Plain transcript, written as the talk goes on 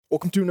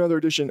Welcome to another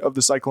edition of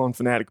the Cyclone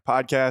Fanatic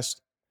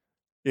podcast.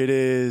 It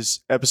is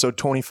episode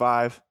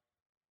 25,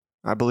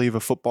 I believe,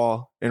 of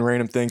Football and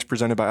Random Things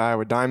presented by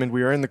Iowa Diamond.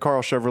 We are in the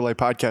Carl Chevrolet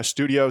podcast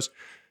studios.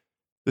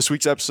 This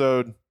week's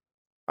episode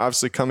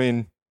obviously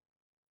coming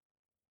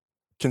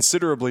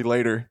considerably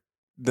later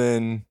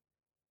than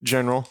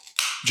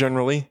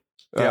generally.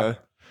 Yeah.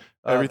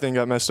 Everything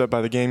got messed up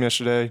by the game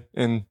yesterday.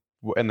 And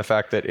the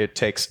fact that it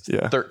takes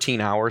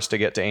 13 hours to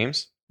get to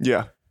Ames.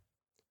 Yeah.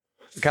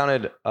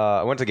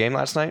 I went to the game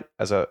last night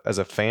as a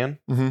fan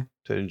to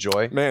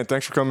enjoy. Man,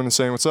 thanks for coming and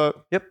saying what's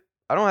up. Yep.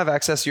 I don't have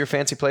access to your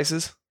fancy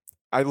places.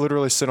 I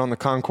literally sit on the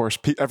concourse.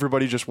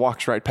 Everybody just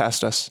walks right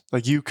past us.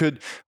 Like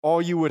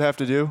all you would have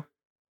to do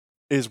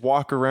is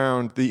walk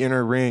around the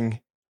inner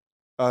ring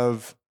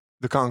of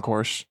the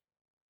concourse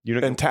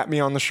and tap me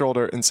on the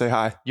shoulder and say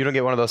hi. You don't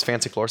get one of those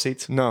fancy floor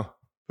seats? No.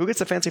 Who gets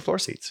the fancy floor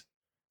seats?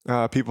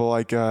 People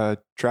like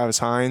Travis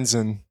Hines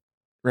and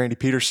Randy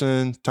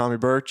Peterson, Tommy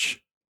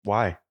Birch.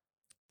 Why?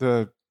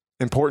 The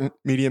important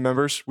media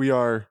members. We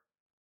are,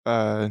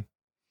 we're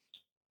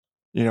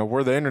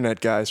the internet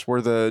guys.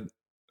 We're the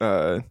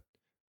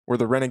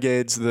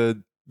renegades,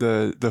 the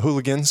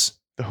hooligans.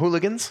 The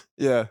hooligans?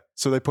 Yeah.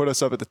 So they put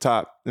us up at the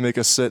top. They make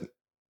us sit,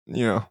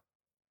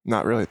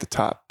 not really at the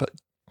top, but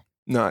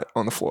not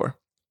on the floor.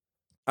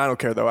 I don't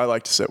care though. I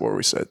like to sit where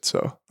we sit.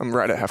 So I'm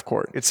right at half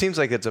court. It seems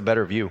like it's a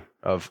better view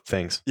of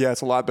things. Yeah,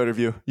 it's a lot better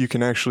view. You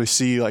can actually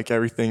see like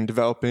everything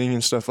developing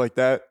and stuff like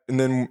that. And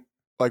then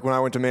like when I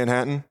went to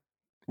Manhattan,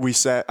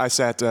 so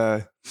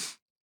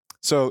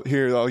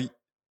here I'll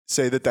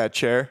say that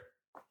chair,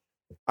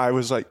 I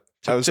was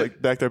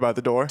back there by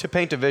the door. To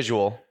paint a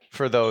visual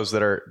for those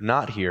that are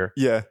not here.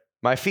 Yeah.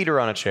 My feet are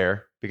on a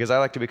chair because I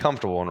like to be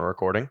comfortable when we're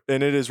recording.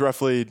 And it is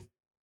roughly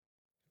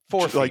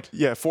 4 feet.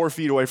 4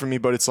 feet away from me,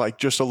 but it's like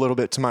just a little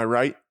bit to my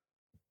right.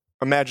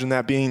 Imagine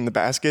that being the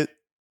basket.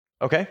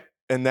 Okay.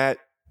 And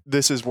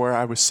this is where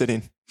I was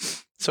sitting.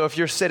 So if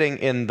you're sitting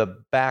in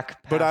the back,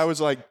 but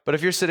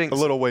if you're sitting a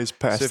little ways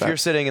past, so if you're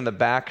sitting in the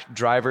back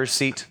driver's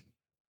seat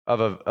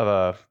of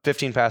a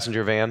 15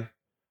 passenger van,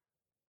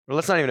 or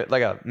let's not even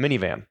like a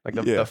minivan, like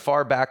the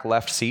far back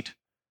left seat,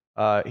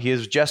 he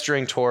is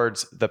gesturing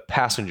towards the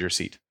passenger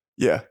seat.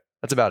 Yeah,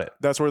 that's about it.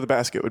 That's where the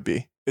basket would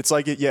be. It's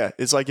like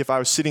It's like if I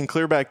was sitting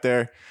clear back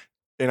there,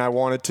 and I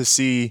wanted to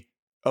see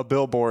a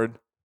billboard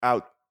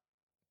out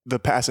the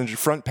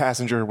front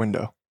passenger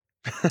window.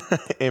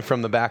 And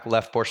from the back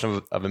left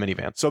portion of a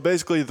minivan. So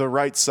basically the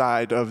right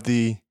side of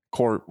the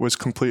court was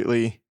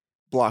completely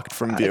blocked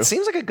from view. It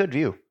seems like a good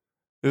view.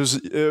 It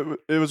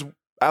was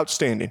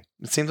outstanding.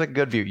 It seems like a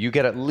good view. You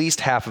get at least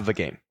half of the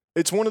game.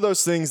 It's one of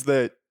those things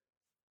that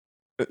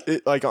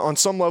like on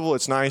some level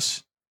it's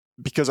nice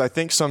because I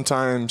think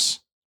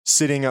sometimes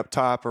sitting up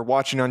top or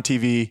watching on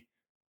TV,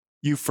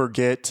 you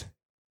forget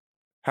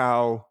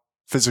how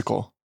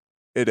physical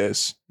it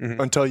is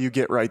until you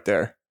get right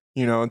there.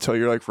 Until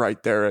you're like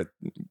right there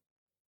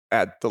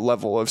at the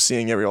level of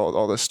seeing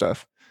all this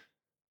stuff.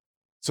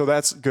 So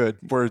that's good,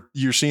 where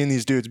you're seeing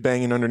these dudes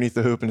banging underneath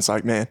the hoop, and it's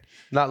like, man.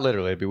 Not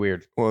literally, it'd be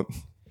weird. Well,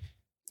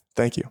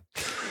 thank you.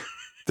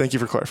 Thank you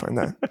for clarifying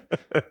that.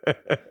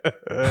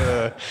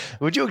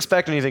 Would you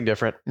expect anything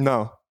different?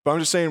 No, but I'm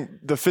just saying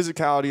the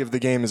physicality of the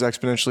game is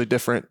exponentially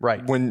different.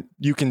 Right. When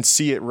you can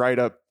see it right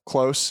up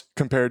close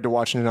compared to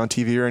watching it on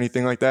TV or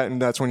anything like that.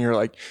 And that's when you're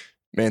like,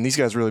 man, these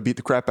guys really beat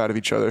the crap out of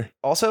each other.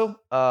 Also,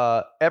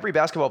 every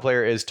basketball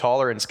player is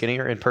taller and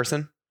skinnier in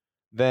person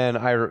than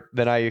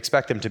I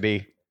expect them to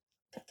be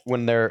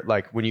when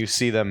you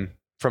see them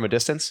from a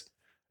distance,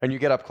 and you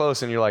get up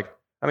close and you're like,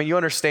 I mean, you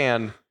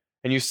understand,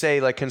 and you say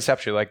like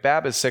conceptually, like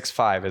Bab is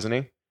 6'5", isn't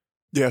he?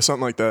 Yeah,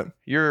 something like that.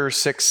 You're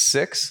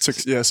 6'6"?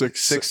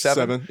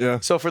 6'7".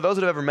 Yeah. So for those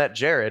that have ever met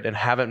Jared and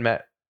haven't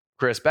met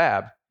Nick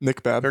Babb.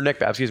 Nick Babb.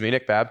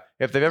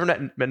 If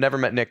they've never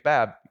met Nick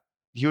Babb,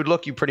 he would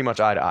look you pretty much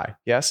eye to eye.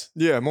 Yes?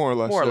 Yeah, more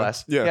or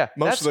less. Yeah.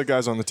 Most of the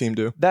guys on the team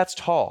do. That's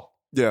tall.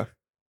 Yeah.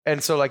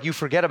 And so like you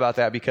forget about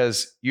that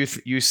because you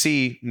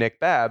see Nick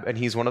Babb and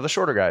he's one of the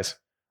shorter guys,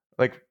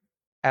 like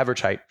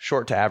average height,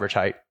 short to average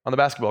height on the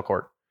basketball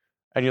court.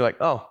 And you're like,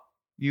 oh,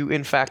 you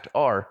in fact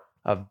are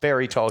a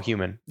very tall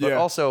human, but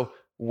also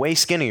way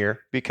skinnier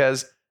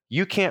because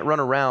you can't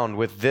run around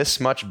with this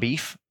much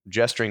beef,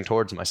 gesturing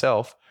towards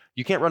myself.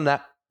 You can't run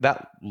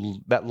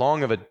that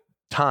long of a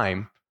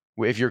time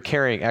if you're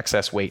carrying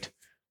excess weight.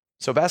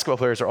 So basketball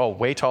players are all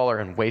way taller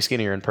and way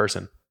skinnier in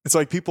person. It's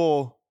like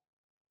people,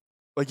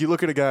 like you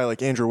look at a guy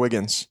like Andrew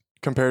Wiggins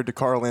compared to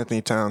Karl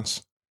Anthony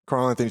Towns.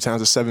 Karl Anthony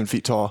Towns is 7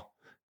 feet tall,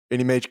 and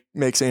he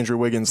makes Andrew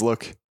Wiggins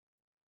look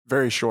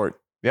very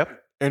short.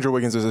 Yep. Andrew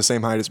Wiggins is the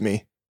same height as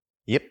me.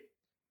 Yep.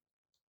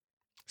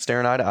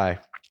 Staring eye to eye.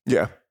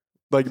 Yeah.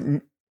 Like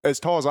as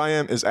tall as I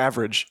am is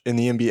average in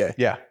the NBA.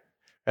 Yeah.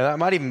 And that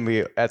might even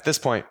be at this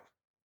point,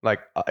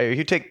 like if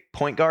you take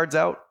point guards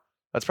out,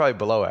 that's probably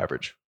below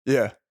average.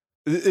 Yeah.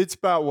 It's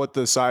about what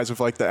the size of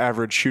like the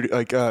average shooter,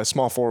 like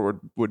small forward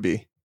would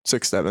be.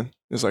 6'7"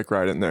 is like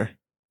right in there.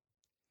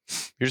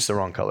 You're just the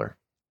wrong color.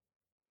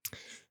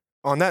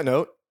 On that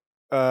note,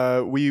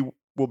 we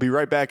We'll be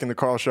right back in the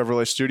Carl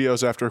Chevrolet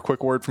studios after a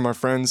quick word from our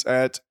friends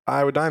at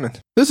Iowa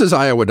Diamond. This is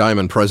Iowa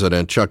Diamond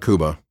President Chuck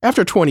Kuba.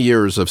 After 20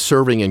 years of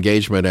serving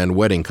engagement and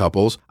wedding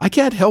couples, I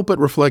can't help but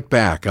reflect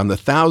back on the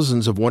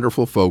thousands of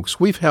wonderful folks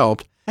we've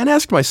helped and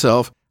ask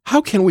myself, how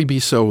can we be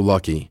so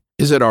lucky?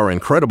 Is it our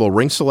incredible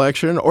ring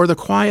selection or the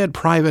quiet,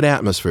 private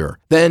atmosphere?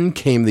 Then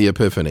came the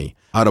epiphany.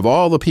 Out of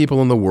all the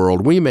people in the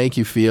world, we make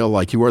you feel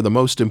like you are the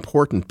most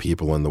important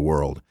people in the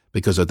world.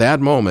 Because at that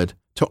moment,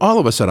 to all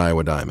of us at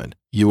Iowa Diamond,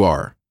 you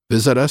are.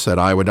 Visit us at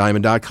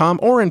iowadiamond.com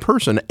or in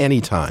person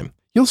anytime.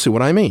 You'll see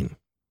what I mean.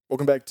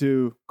 Welcome back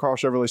to Carl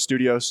Chevrolet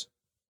Studios.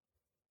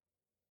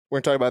 We're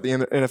going to talk about the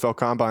NFL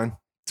Combine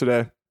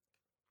today.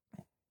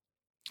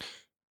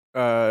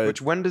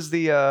 When does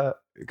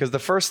because the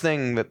first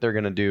thing that they're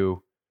going to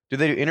do they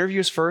do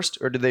interviews first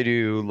or do they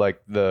do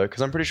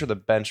because I'm pretty sure the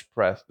bench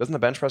press, doesn't the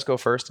bench press go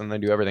first and they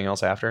do everything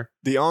else after?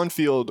 The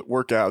on-field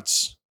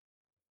workouts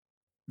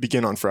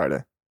begin on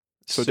Friday.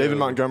 So David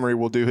Montgomery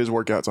will do his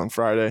workouts on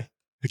Friday.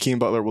 Hakeem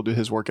Butler will do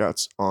his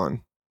workouts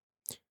on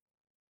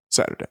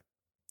Saturday.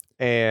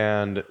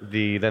 And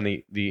the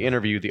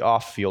interview, the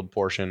off-field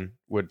portion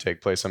would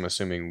take place, I'm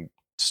assuming,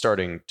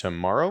 starting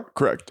tomorrow?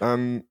 Correct.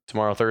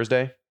 Tomorrow,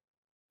 Thursday?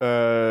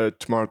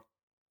 Tomorrow,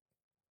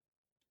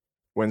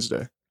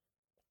 Wednesday.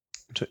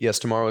 Yes,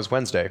 tomorrow is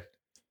Wednesday.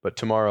 But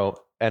tomorrow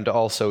and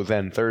also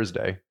then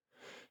Thursday.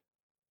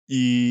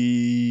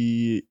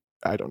 I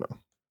don't know.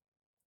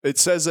 It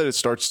says that it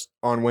starts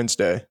on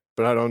Wednesday,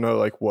 but I don't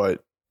know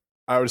what.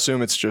 I would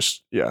assume it's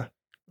just,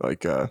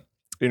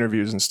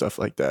 interviews and stuff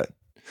like that.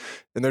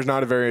 And there's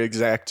not a very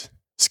exact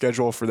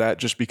schedule for that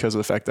just because of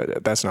the fact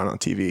that that's not on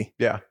TV.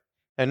 Yeah.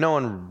 And no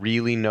one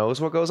really knows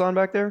what goes on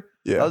back there.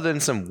 Yeah. Other than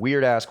some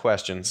weird ass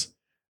questions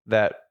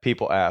that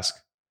people ask.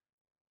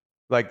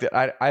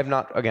 I've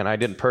not, again, I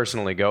didn't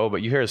personally go,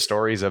 but you hear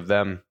stories of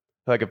them,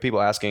 of people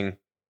asking,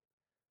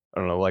 I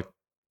don't know,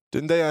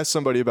 didn't they ask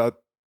somebody about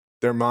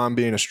their mom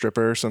being a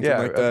stripper or something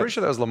like that? I'm pretty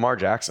sure that was Lamar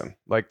Jackson.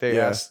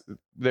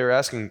 They were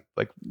asking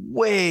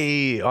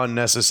way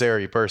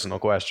unnecessary personal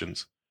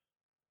questions.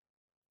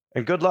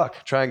 And good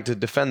luck trying to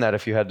defend that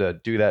if you had to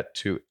do that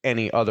to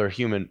any other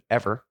human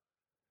ever.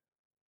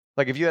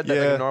 If you had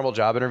a normal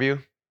job interview,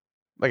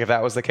 if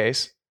that was the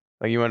case,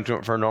 you went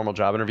for a normal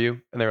job interview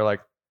and they were like,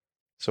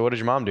 so what did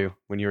your mom do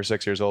when you were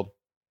 6 years old?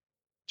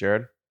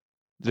 Jared,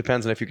 it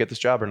depends on if you get this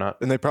job or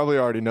not. And they probably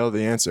already know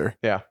the answer.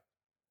 Yeah.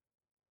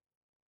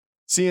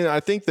 See, and I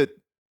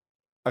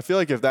feel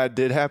like if that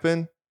did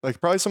happen,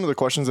 probably some of the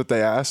questions that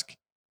they ask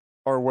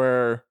are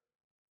where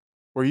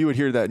you would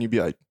hear that and you'd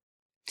be like,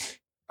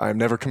 I'm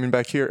never coming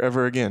back here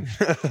ever again,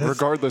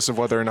 regardless of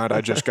whether or not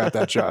I just got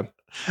that job.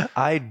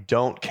 I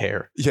don't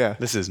care. Yeah.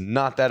 This is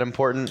not that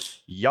important.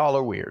 Y'all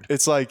are weird.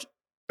 It's like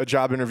a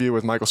job interview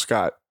with Michael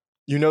Scott.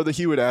 You know that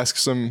he would ask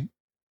some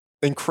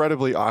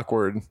incredibly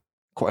awkward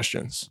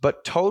questions.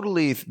 But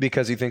totally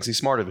because he thinks he's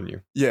smarter than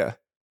you. Yeah.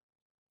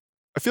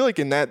 I feel like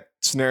in that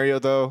scenario,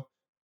 though,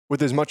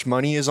 with as much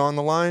money as on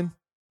the line,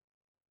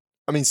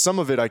 I mean, some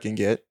of it I can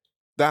get.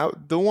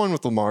 The one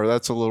with Lamar,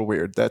 that's a little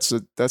weird. That's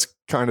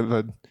kind of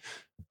an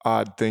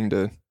odd thing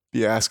to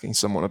be asking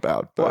someone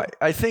about. But well,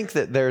 I think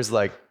that there's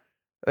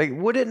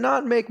would it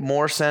not make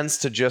more sense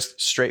to just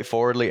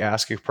straightforwardly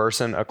ask a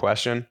person a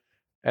question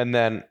and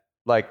then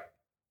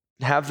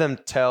have them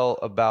tell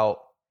about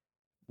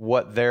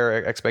what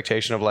their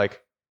expectation of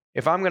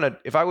if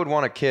I would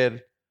want a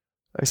kid,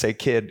 I say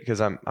kid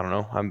because I don't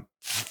know, I'm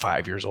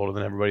 5 years older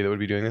than everybody that would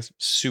be doing this,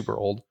 super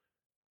old,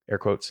 air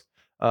quotes.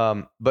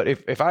 But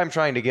if I'm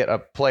trying to get a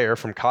player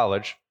from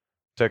college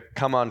to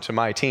come onto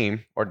my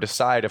team or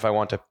decide if I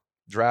want to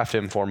draft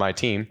him for my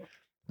team,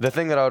 the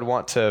thing that I would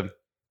want to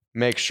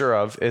make sure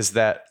of is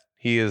that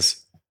he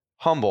is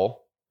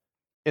humble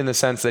in the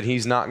sense that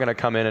he's not going to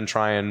come in and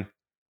try and,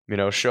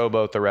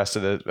 showboat the rest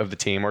of the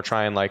team or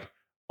try and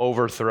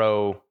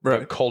overthrow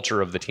the culture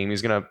of the team.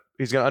 He's going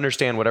to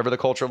understand whatever the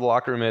culture of the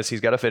locker room is.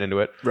 He's got to fit into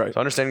it. Right. So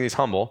understanding he's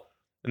humble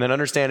and then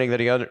understanding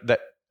that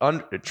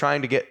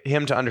trying to get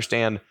him to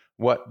understand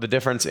what the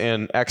difference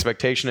in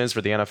expectation is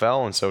for the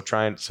NFL. And so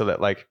so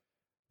that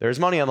there's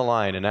money on the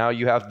line and now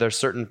there's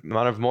certain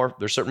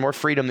more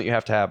freedom that you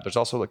have to have. There's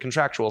also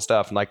contractual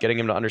stuff and getting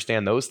him to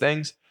understand those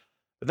things,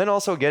 but then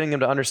also getting him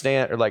to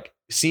understand or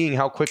seeing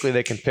how quickly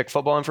they can pick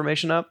football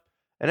information up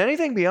and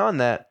anything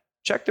beyond that,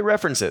 check the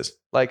references,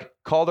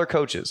 call their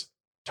coaches,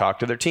 talk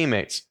to their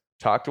teammates,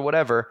 talk to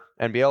whatever,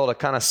 and be able to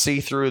kind of see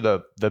through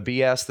the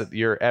BS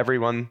that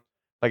everyone,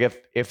 if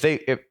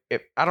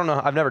I don't know,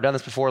 I've never done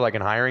this before,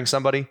 in hiring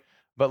somebody,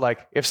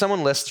 but if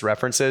someone lists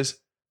references,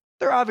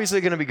 they're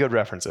obviously going to be good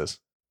references.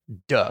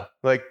 Duh.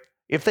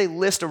 If they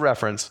list a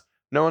reference,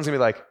 no one's gonna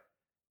be yeah,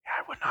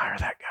 I wouldn't hire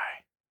that guy.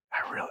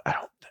 I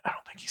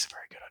don't think he's a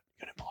very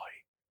good employee.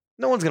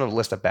 No one's gonna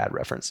list a bad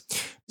reference.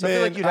 So I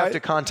feel you'd have to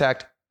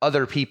contact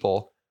other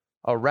people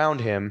around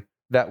him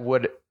that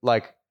would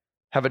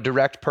have a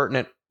direct,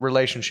 pertinent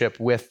relationship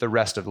with the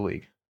rest of the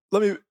league.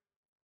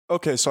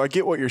 Okay, so I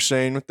get what you're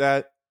saying with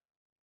that,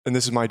 and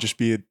this might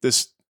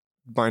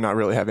not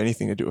really have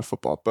anything to do with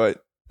football,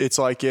 but it's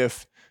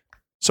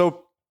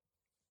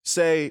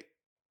say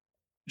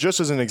just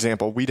as an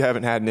example, we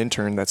haven't had an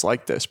intern that's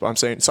like this, but I'm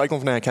saying Cyclone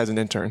Fanatic has an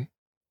intern,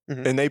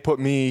 and they put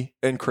me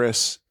and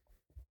Chris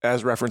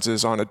as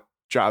references on a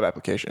job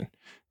application.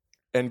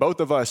 And both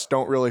of us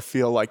don't really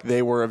feel like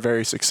they were a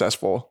very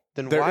successful.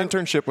 Their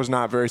internship was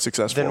not very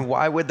successful. Then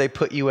why would they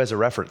put you as a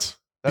reference?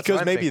 That's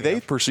because maybe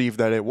they perceived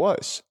that it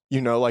was.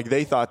 Like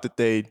they thought that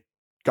they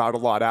got a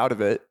lot out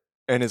of it.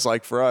 And it's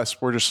like for us,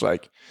 we're just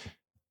like,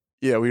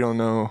 yeah, we don't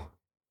know.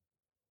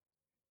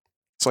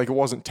 It's like it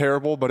wasn't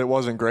terrible, but it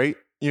wasn't great,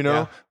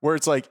 Yeah. Where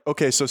it's like,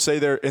 okay, so say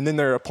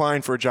they're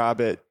applying for a job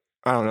at,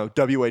 I don't know,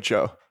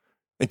 WHO.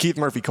 And Keith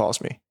Murphy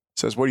calls me,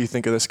 says, what do you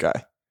think of this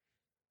guy?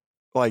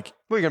 Like,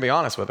 well, you're going to be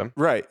honest with him.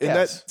 Right. And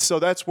Yes. so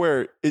that's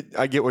where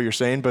I get what you're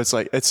saying, but it's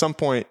like at some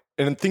point,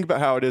 and think about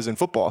how it is in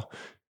football.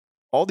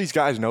 All these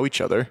guys know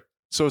each other.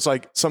 So it's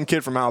like some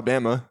kid from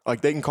Alabama,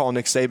 like they can call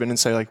Nick Saban and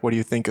say like, what do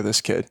you think of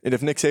this kid? And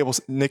if Nick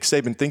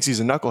Saban thinks he's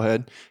a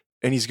knucklehead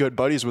and he's good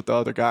buddies with the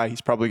other guy,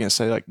 he's probably going to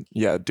say like,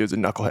 yeah, dude's a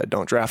knucklehead.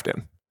 Don't draft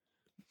him.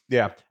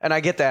 Yeah. And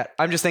I get that.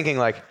 I'm just thinking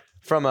like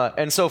from a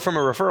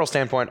referral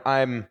standpoint,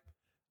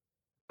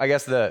 I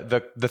guess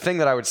the thing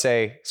that I would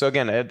say, so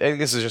again, I think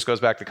this just goes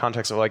back to the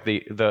context of like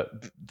the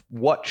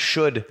what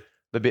should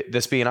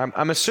this be? And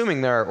I'm assuming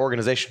there are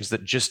organizations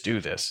that just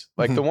do this,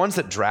 like the ones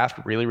that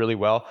draft really, really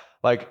well.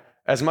 Like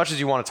as much as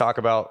you want to talk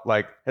about,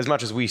 like as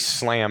much as we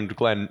slammed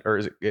Glenn, or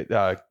is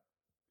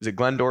it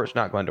Glenn Dorsey?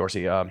 Not Glenn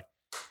Dorsey.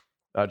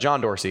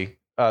 John Dorsey,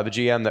 the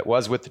GM that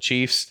was with the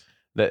Chiefs,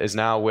 that is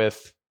now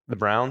with the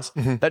Browns.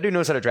 That dude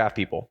knows how to draft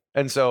people,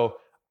 and so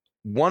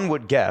one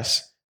would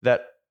guess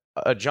that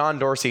a John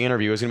Dorsey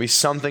interview is going to be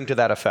something to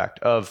that effect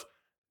of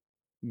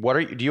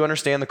do you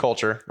understand the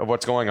culture of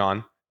what's going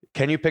on?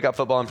 Can you pick up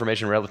football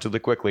information relatively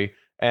quickly?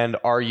 And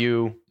are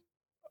you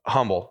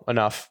humble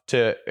enough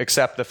to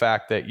accept the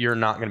fact that you're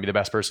not going to be the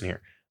best person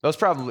here? Those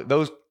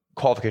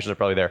qualifications are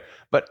probably there.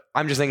 But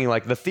I'm just thinking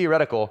like the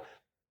theoretical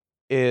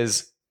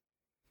is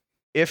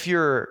if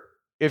you're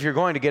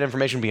going to get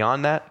information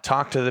beyond that,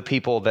 talk to the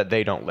people that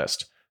they don't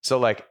list. So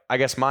like, I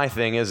guess my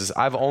thing is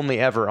I've only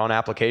ever on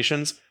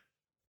applications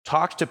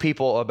talked to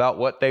people about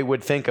what they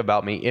would think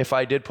about me if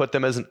I did put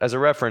them as a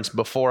reference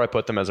before I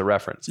put them as a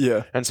reference.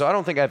 Yeah. And so I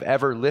don't think I've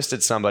ever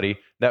listed somebody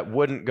that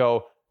wouldn't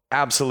go,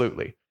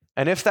 absolutely.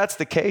 And if that's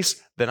the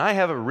case, then I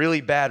have a really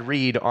bad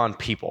read on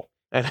people.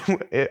 And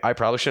I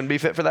probably shouldn't be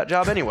fit for that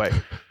job anyway.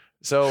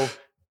 So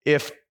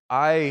if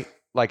I'm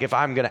going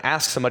to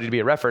ask somebody to be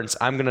a reference,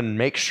 I'm going to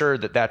make sure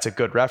that that's a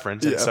good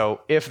reference. Yeah. And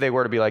so if they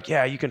were to be like,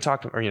 yeah, you can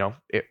talk to, or,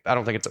 I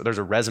don't think there's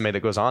a resume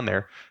that goes on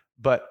there,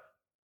 but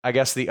I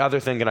guess the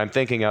other thing that I'm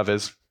thinking of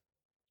is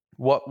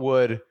what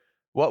can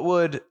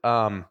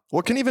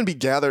even be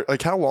gathered?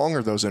 Like how long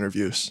are those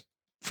interviews?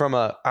 From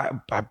I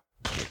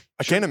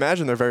can't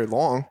imagine they're very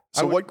long.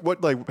 So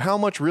how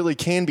much really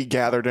can be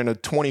gathered in a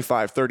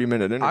 25,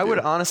 30-minute interview? I would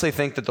honestly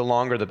think that the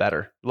longer the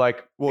better.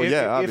 Like,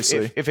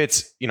 obviously. If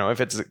it's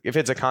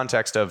a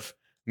context of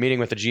meeting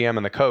with the GM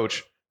and the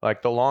coach,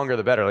 like the longer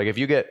the better. Like if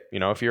you get,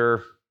 if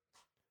you're,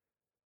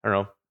 I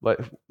don't know,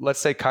 let's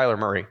say Kyler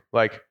Murray.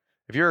 Like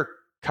if you're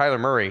Kyler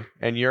Murray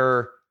and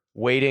you're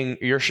waiting,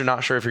 you're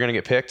not sure if you're going to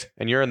get picked,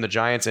 and you're in the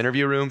Giants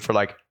interview room for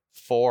like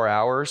 4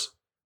 hours,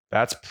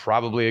 that's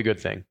probably a good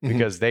thing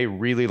because they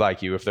really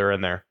like you if they're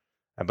in there.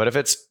 But if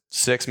it's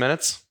 6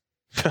 minutes,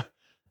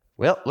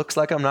 well, looks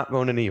like I'm not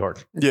going to New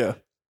York. Yeah.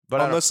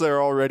 But unless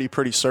they're already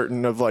pretty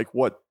certain of like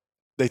what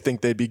they think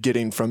they'd be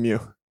getting from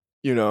you,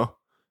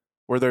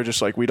 where they're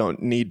just like, we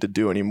don't need to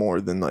do any more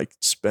than like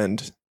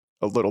spend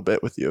a little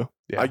bit with you.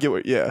 Yeah. I get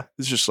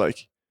it's just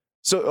like,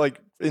 so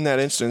like in that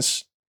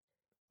instance,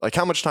 like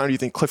how much time do you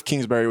think Cliff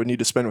Kingsbury would need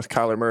to spend with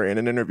Kyler Murray in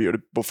an interview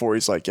before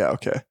he's like, yeah,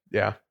 okay.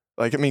 Yeah.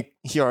 Like, I mean,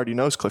 he already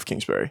knows Cliff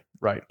Kingsbury.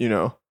 Right.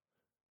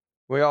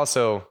 We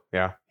also,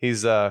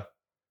 he's, I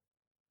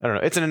don't know.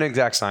 It's an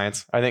inexact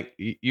science. I think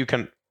you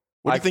can.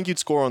 What do you think you'd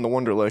score on the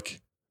Wonderlic?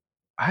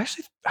 I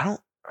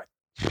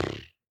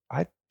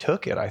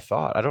took it, I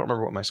thought. I don't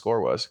remember what my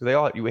score was.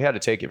 We had to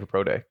take it for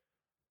Pro Day.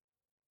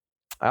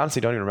 I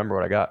honestly don't even remember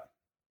what I got.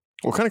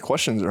 What kind of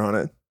questions are on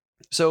it?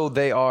 So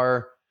the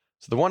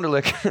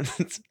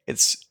Wonderlic,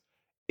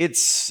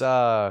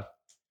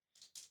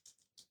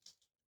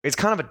 it's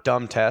kind of a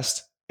dumb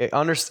test.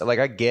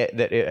 I get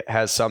that it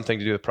has something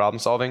to do with problem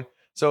solving.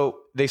 So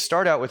they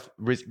start out with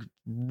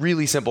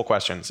really simple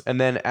questions, and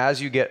then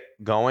as you get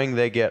going,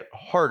 they get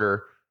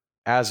harder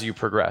as you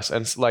progress.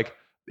 And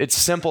it's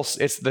simple.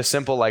 It's the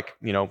simple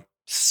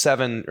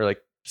 7 or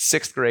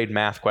 6th grade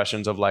math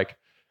questions of like,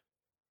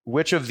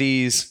 which of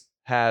these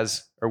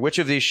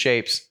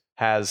shapes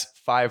has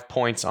 5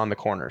 points on the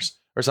corners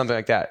or something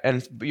like that.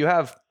 And you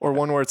have, or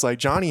one where it's like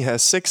Johnny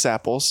has 6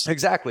 apples.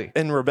 Exactly.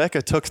 And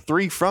Rebecca took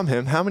 3 from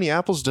him. How many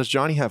apples does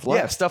Johnny have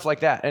left? Yeah, stuff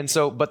like that. And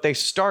so, but they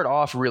start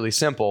off really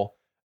simple,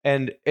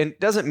 and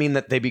it doesn't mean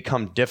that they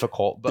become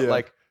difficult,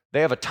 but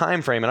they have a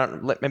time frame,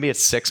 and maybe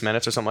it's 6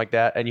 minutes or something like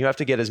that. And you have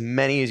to get as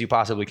many as you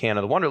possibly can.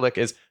 And the Wonderlic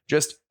is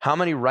just how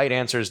many right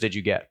answers did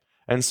you get?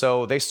 And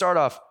so they start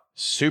off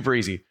super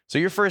easy. So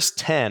your first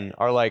 10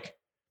 are like,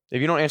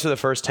 if you don't answer the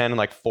first 10 in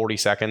like 40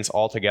 seconds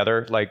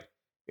altogether, like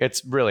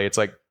it's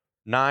like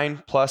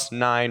 9 plus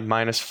 9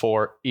 minus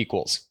 4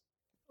 equals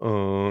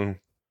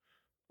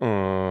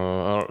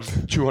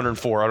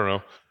 204. I don't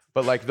know.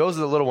 But like those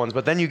are the little ones.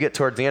 But then you get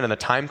towards the end and the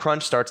time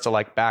crunch starts to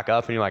like back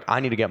up and you're like, I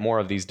need to get more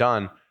of these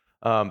done.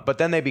 But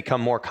then they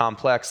become more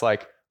complex.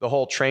 Like the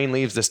whole train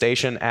leaves the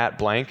station at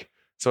blank.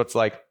 So it's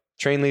like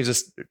train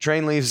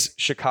leaves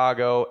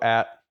Chicago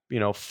at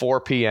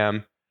 4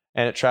 p.m.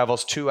 and it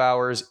travels 2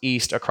 hours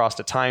east across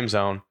the time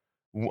zone.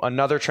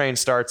 Another train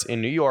starts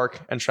in New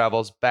York and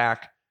travels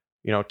back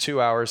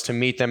 2 hours to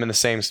meet them in the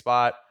same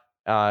spot.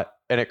 And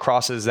it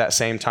crosses that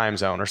same time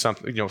zone or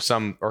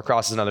something, or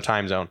crosses another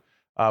time zone.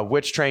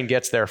 Which train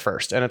gets there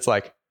first? And it's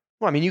like,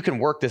 well, I mean, you can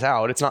work this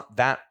out. It's not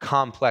that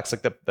complex.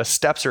 Like the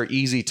steps are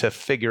easy to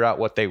figure out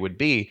what they would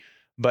be,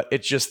 but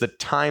it's just the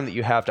time that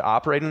you have to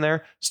operate in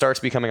there starts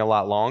becoming a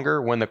lot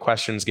longer when the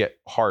questions get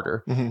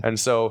harder. Mhm. And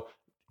so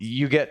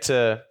you get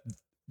to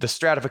the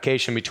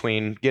stratification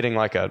between getting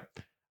like I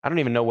don't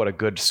even know what a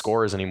good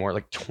score is anymore.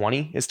 Like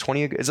 20 is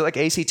it like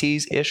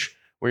ACTs ish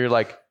where you're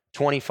like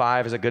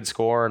 25 is a good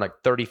score and like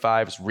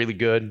 35 is really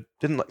good.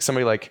 Didn't like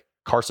somebody like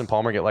Carson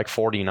Palmer get like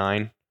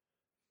 49?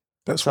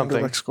 That's something.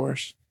 something like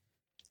scores.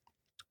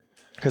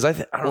 Because I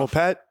don't know.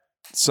 Well,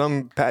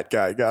 some Pat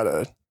guy got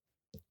a.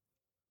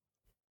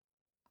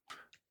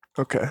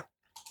 Okay.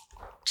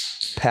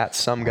 Pat,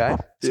 some guy.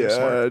 Some Yeah,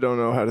 sort. I don't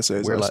know how to say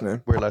his last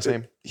name. Weird last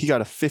name. He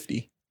got a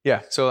 50.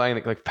 Yeah. So I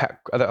think like Pat,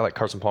 I like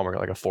Carson Palmer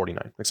got like a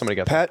 49. Like somebody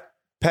got Pat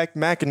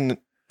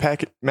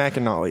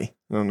McAnally. I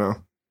don't know.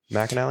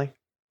 McAnally.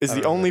 Is I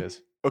the don't know who only. that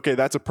is. Okay,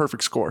 that's a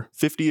perfect score.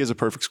 50 is a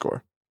perfect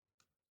score.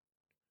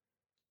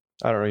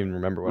 I don't even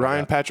remember what Ryan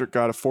I got. Patrick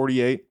got a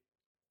 48.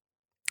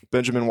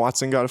 Benjamin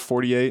Watson got a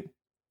 48.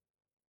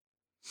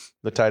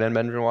 The tight end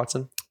Benjamin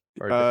Watson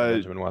or a different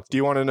Benjamin Watson. Do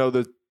you want to know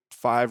the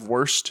 5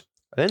 worst?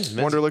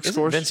 Wonderlic isn't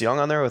scores? Vince Young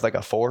on there with like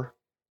a 4.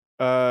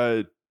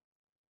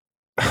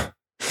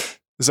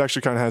 This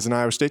actually kind of has an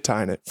Iowa State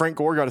tie in it. Frank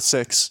Gore got a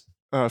 6.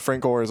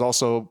 Frank Gore is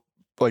also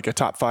like a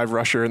top 5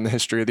 rusher in the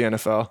history of the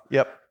NFL.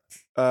 Yep.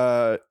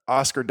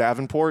 Oscar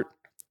Davenport,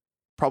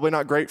 probably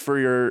not great for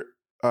your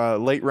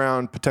late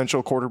round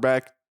potential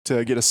quarterback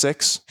to get a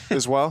 6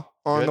 as well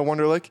on Good. the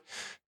Wonderlic.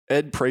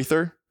 Ed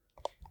Prather,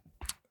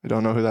 I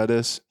don't know who that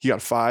is. He got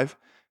a 5.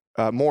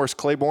 Morris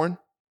Claiborne,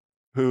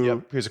 who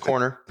Yep. He was a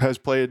corner. has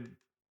played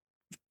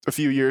a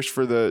few years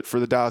for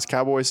the Dallas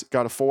Cowboys,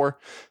 got a 4.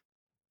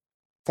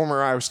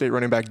 Former Iowa State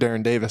running back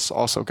Darren Davis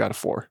also got a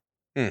 4.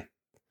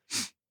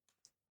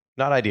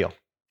 Not ideal.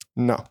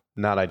 No.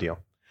 Not ideal.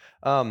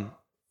 I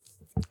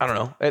don't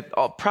know.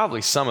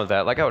 Probably some of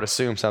that. Like I would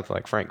assume something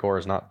like Frank Gore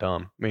is not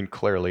dumb. I mean,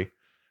 clearly.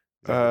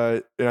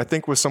 And I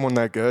think with someone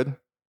that good,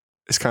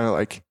 it's kind of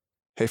like,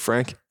 hey,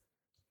 Frank,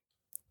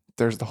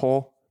 there's the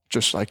hole.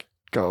 Just like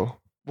go.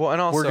 Well, and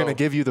also We're going to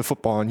give you the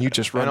football and you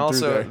just run and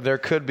through also there. there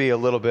could be a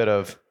little bit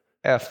of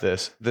F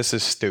this. This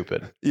is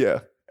stupid.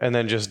 Yeah. And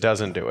then just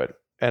doesn't do it.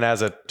 And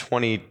as a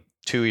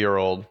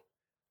 22-year-old,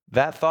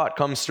 that thought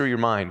comes through your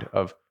mind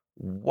of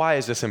why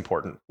is this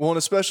important? Well, and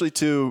especially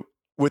too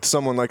with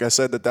someone like I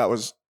said that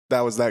was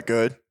that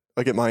good,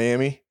 like at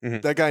Miami.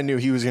 Mhm. That guy knew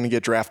he was going to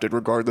get drafted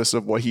regardless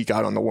of what he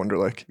got on the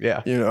Wonderlic.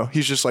 Yeah.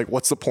 He's just like,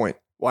 what's the point?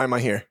 Why am I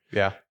here?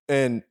 Yeah.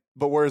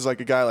 But whereas like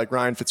a guy like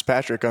Ryan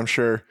Fitzpatrick, I'm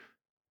sure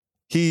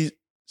he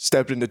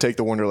stepped in to take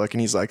the Wonderlic and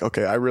he's like,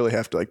 okay, I really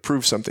have to like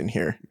prove something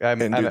here. I'm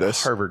do at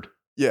this. Harvard.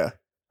 Yeah.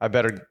 I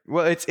better.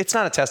 Well, it's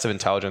not a test of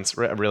intelligence,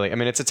 really. I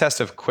mean, it's a test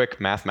of quick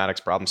mathematics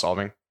problem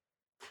solving.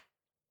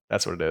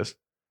 That's what it is.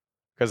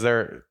 Because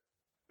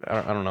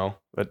I don't know.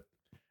 But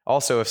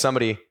also, if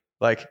somebody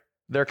like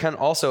there can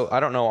also,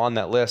 I don't know on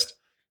that list,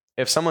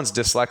 if someone's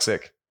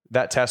dyslexic,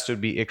 that test would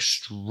be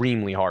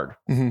extremely hard.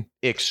 Mhm.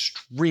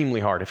 Extremely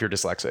hard if you're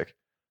dyslexic.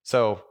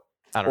 So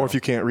I don't know. Or if you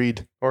can't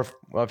read. Or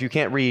if you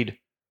can't read,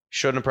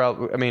 shouldn't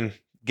probably. I mean,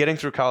 getting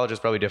through college is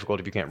probably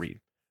difficult if you can't read.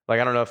 Like,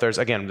 I don't know if there's,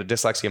 again, the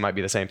dyslexia might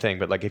be the same thing,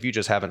 but like if you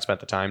just haven't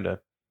spent the time to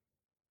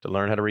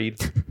learn how to read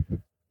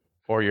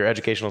or your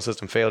educational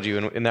system failed you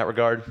in that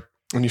regard,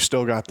 And you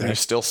still got and there. you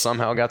still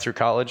somehow got through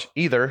college,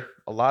 either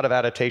a lot of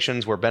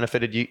adaptations were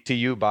benefited to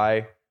you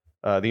by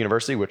the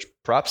university, which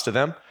props to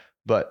them,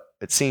 but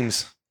it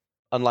seems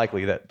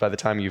unlikely that by the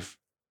time you've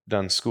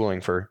done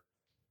schooling for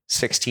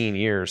 16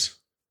 years,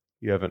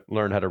 you haven't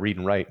learned how to read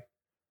and write.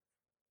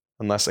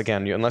 Unless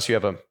you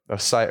have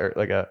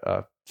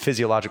a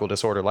physiological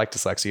disorder like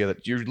dyslexia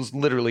that you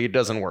literally it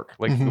doesn't work.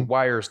 Like the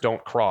wires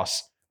don't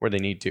cross where they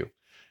need to.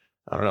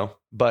 I don't know,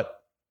 but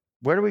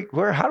how do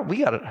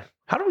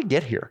we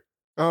get here?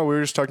 Oh, we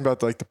were just talking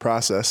about like the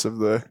process of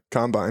the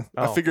combine.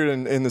 I Oh. figured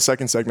in the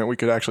second segment we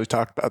could actually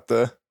talk about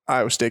the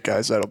Iowa State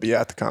guys that'll be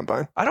at the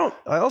combine. I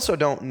also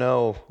don't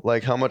know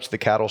like how much the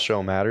cattle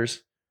show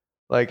matters.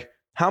 Like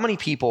how many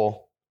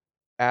people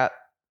I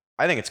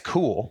think it's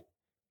cool.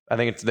 I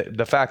think it's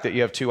the fact that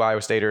you have 2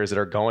 Iowa Staters that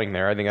are going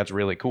there. I think that's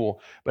really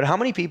cool. But how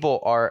many people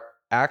are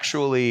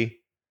actually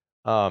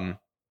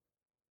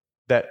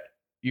that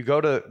you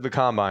go to the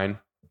combine,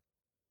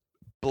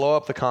 blow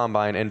up the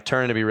combine, and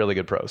turn into be really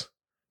good pros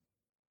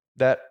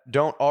that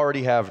don't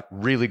already have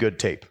really good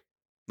tape?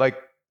 Like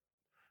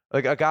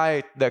Like a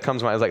guy that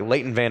comes to mind is like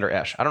Leighton Vander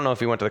Esch. I don't know if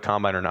he went to the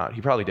combine or not.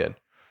 He probably did.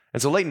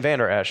 And so Leighton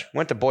Vander Esch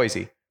went to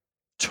Boise,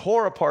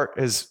 tore apart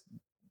his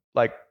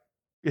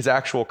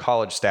actual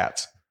college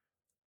stats.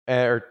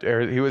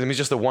 He's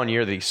just the 1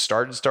 year that he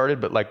started.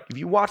 But like, if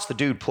you watch the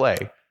dude play,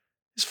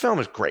 his film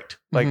is great.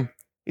 Like,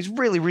 he's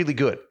really, really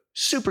good,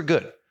 super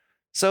good.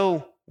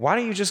 So why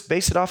don't you just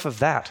base it off of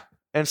that?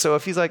 And so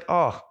if he's like,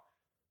 oh,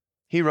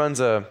 he runs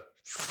a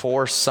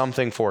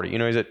 4-something 40. You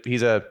know,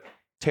 he's a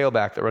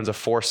tailback that runs a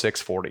 4.6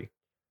 40.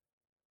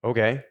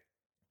 Okay,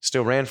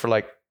 still ran for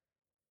like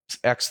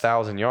X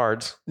thousand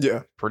yards.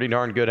 Yeah, pretty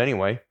darn good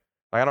anyway.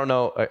 I don't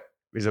know.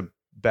 He's a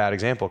bad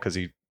example because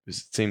he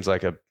seems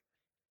like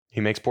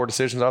he makes poor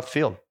decisions off the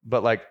field.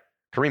 But like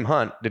Kareem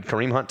Hunt, did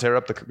Kareem Hunt tear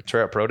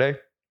up pro day?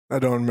 I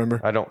don't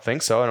remember. I don't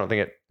think so. I don't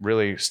think it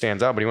really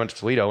stands out. But he went to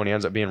Toledo and he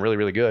ends up being really,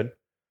 really good.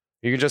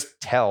 You can just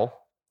tell.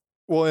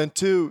 Well, and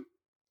two,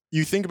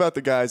 you think about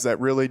the guys that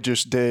really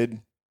just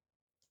did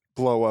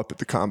blow up at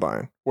the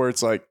combine, where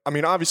it's like, I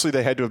mean, obviously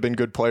they had to have been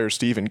good players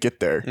to even get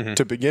there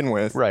to begin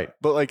with. Right.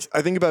 But like,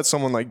 I think about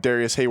someone like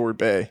Darius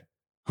Hayward-Bay,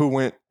 who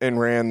went and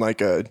ran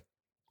like a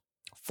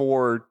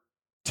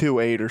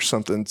 4.28 or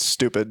something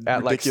stupid,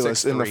 at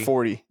ridiculous like in the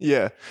 40.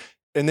 Yeah.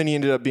 And then he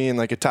ended up being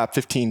like a top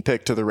 15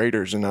 pick to the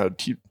Raiders. And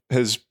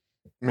he's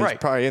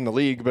probably in the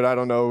league, but I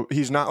don't know.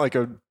 He's not like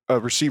a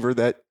receiver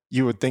that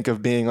you would think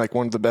of being like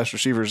one of the best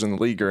receivers in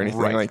the league or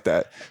anything like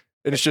that.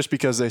 And it's just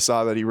because they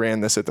saw that he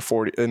ran this at the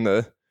 40 and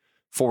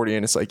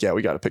it's like, yeah,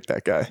 we got to pick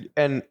that guy.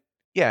 And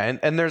yeah,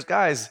 and there's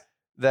guys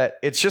that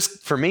it's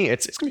just, for me,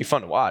 it's gonna be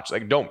fun to watch.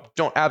 Like, don't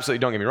get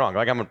me wrong.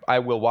 Like, I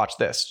will watch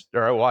this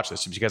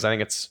because I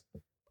think it's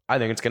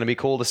gonna be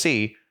cool to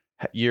see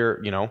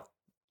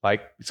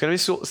it's gonna be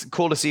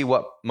cool to see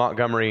what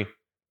Montgomery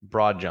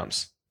broad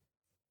jumps,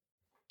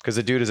 because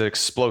the dude is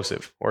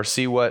explosive, or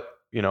see what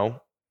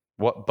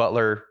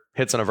Butler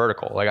hits on a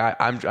vertical. Like,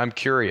 I'm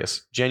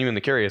curious,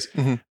 genuinely curious,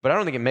 but I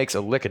don't think it makes a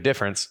lick of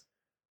difference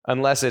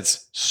unless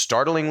it's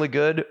startlingly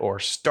good or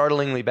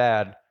startlingly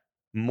bad,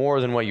 more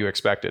than what you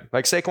expected.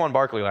 Like Saquon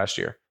Barkley last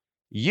year.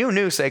 You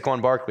knew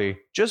Saquon Barkley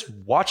just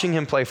watching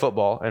him play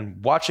football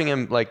and watching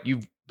him, like,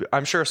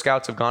 I'm sure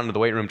scouts have gone to the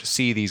weight room to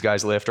see these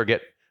guys lift or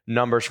get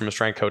numbers from a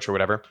strength coach or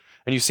whatever.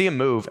 And you see him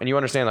move and you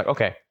understand, like,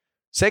 okay,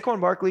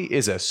 Saquon Barkley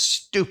is a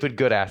stupid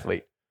good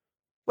athlete.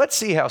 Let's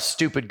see how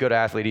stupid good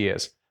athlete he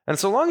is. And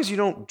so long as you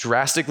don't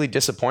drastically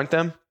disappoint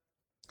them,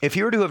 if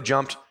he were to have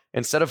jumped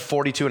instead of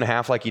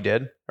 42.5 like he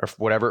did, or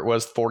whatever it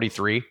was,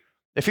 43,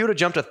 if he would have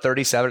jumped to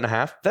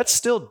 37.5, that's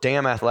still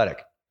damn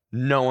athletic.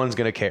 No one's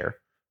going to care.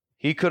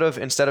 He could have,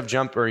 instead of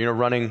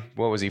running,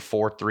 what was he,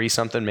 4.3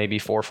 something, maybe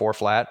 4.4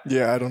 flat.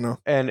 Yeah, I don't know.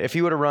 And if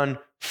he would have run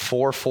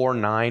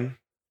 4.49,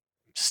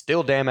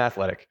 still damn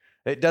athletic.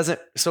 It doesn't,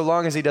 so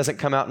long as he doesn't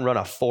come out and run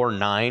a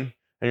 4.9, and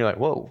you're like,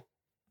 whoa.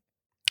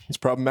 It's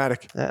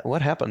problematic.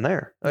 What happened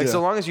there? Like,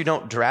 so long as you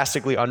don't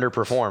drastically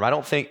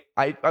underperform,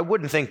 I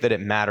wouldn't think that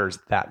it matters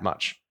that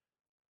much.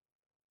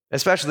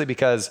 Especially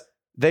because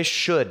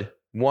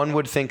one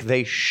would think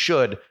they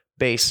should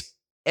base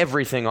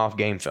everything off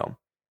game film.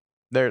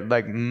 They're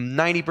like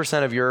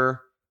 90% of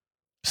your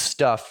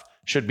stuff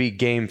should be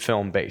game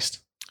film based.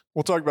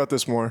 We'll talk about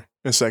this more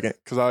in a second,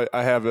 because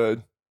I have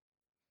a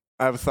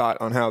thought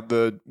on how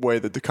the way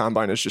that the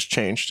combine has just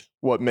changed.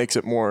 What makes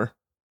it more,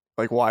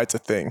 like, why it's a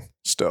thing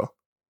still.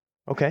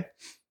 Okay.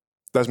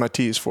 That's my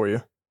tease for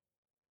you.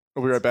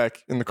 We'll be right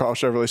back in the Carl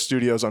Chevrolet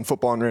Studios on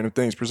Football and Random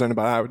Things, presented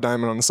by Iowa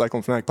Diamond on the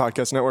Cyclone Fanatic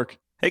Podcast Network.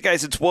 Hey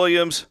guys, it's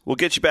Williams. We'll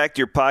get you back to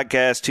your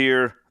podcast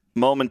here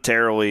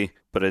momentarily,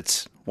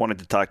 but wanted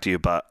to talk to you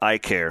about eye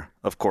care,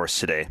 of course,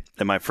 today.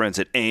 And my friends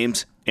at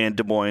Ames and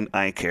Des Moines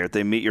Eye Care.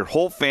 They meet your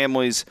whole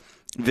family's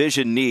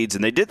vision needs,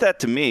 and they did that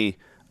to me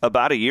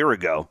about a year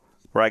ago,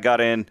 where I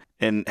got in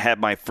and had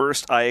my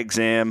first eye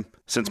exam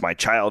since my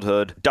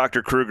childhood.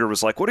 Dr. Kruger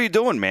was like, what are you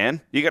doing, man?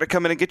 You got to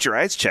come in and get your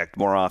eyes checked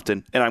more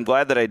often. And I'm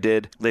glad that I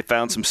did. They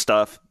found some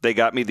stuff. They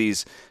got me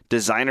these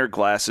designer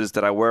glasses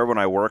that I wear when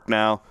I work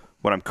now,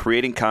 when I'm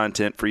creating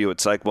content for you at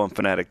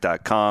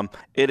CycloneFanatic.com.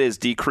 It has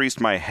decreased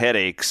my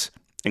headaches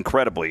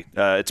incredibly.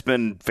 It's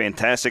been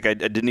fantastic. I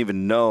didn't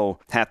even know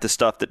half the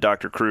stuff that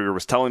Dr. Kruger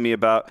was telling me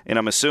about, and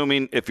I'm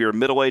assuming if you're a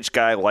middle-aged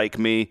guy like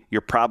me,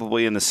 you're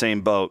probably in the same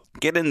boat.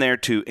 Get in there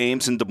to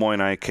Ames and Des Moines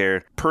Eye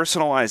Care,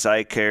 personalized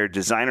eye care,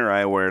 designer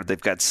eyewear.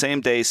 They've got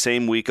same-day,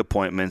 same-week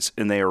appointments,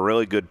 and they are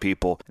really good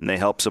people, and they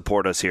help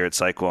support us here at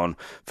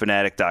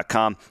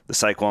CycloneFanatic.com, the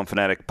Cyclone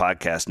Fanatic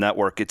Podcast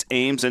Network. It's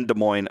Ames and Des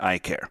Moines Eye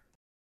Care.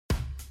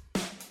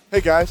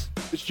 Hey guys,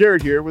 it's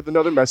Jared here with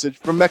another message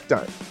from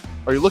Mechdyne.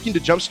 Are you looking to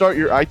jumpstart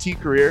your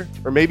IT career,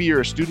 or maybe you're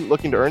a student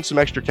looking to earn some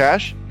extra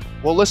cash?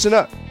 Well, listen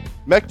up.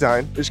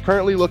 Mechdyne is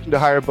currently looking to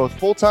hire both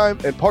full-time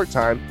and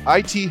part-time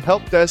IT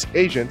help desk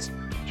agents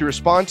to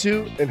respond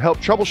to and help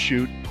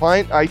troubleshoot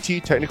client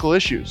IT technical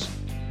issues.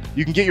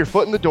 You can get your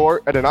foot in the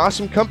door at an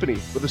awesome company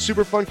with a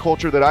super fun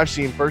culture that I've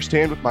seen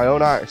firsthand with my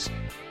own eyes.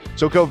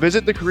 So go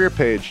visit the career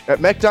page at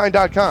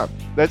mechdyne.com.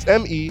 That's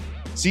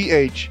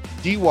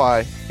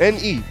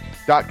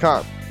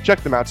MECHDYNE.com.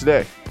 Check them out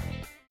today.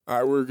 All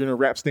right, we're going to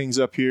wrap things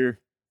up here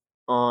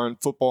on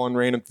football and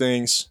random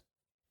things.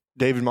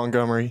 David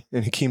Montgomery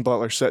and Hakeem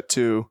Butler set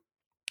to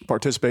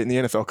participate in the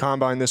NFL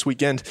Combine this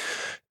weekend.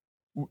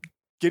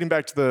 Getting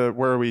back to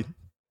where we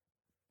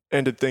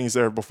ended things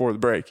there before the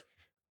break.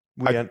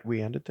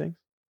 We ended things?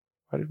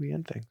 Why did we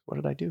end things? What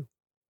did I do?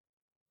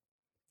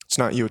 It's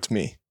not you, it's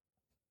me.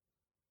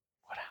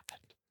 What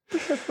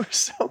happened? We're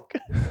so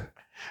good.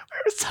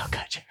 We're so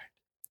good,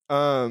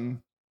 Jared.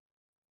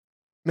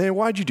 Man,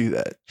 why'd you do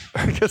that?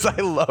 Because I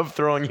love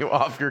throwing you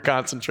off your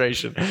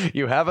concentration.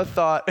 You have a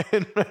thought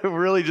and I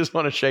really just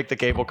want to shake the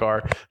cable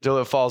car until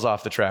it falls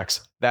off the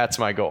tracks. That's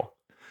my goal.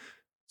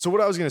 So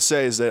what I was going to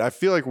say is that I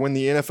feel like when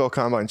the NFL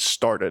Combine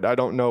started, I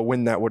don't know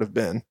when that would have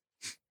been.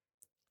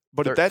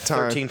 But at that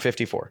time,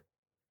 1354.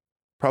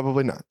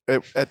 probably not.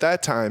 At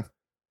that time,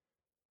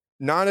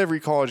 not every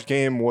college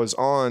game was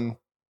on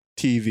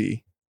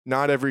TV.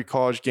 Not every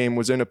college game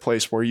was in a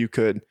place where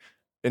an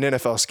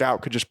NFL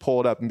scout could just pull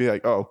it up and be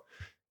like, oh,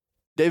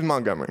 David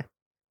Montgomery.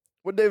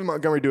 What did David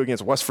Montgomery do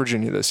against West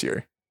Virginia this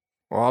year?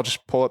 Well, I'll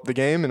just pull up the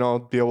game and I'll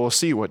be able to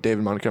see what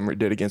David Montgomery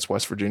did against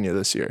West Virginia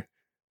this year.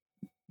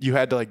 You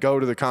had to go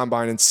to the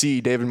combine and see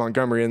David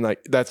Montgomery, and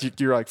that's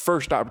your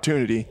first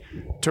opportunity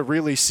to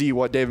really see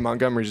what David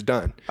Montgomery's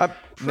done.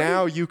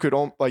 Now you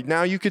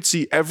could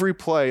see every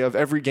play of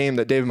every game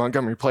that David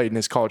Montgomery played in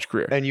his college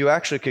career. And you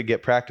actually could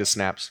get practice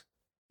snaps.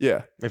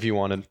 Yeah. If you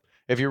wanted.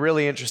 If you're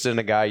really interested in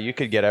a guy, you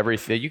could get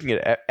everything. You can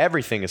get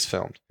everything is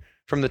filmed.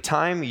 From the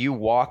time you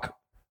walk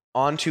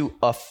onto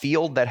a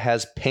field that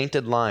has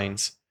painted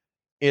lines,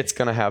 it's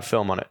going to have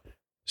film on it.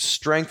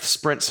 Strength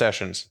sprint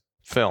sessions,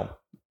 film.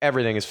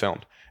 Everything is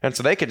filmed. And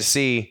so they could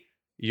see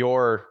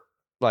your,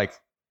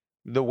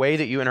 the way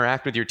that you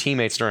interact with your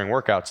teammates during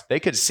workouts. They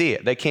could see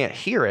it. They can't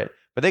hear it,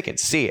 but they can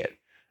see it.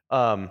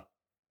 And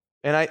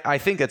I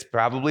think it's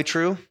probably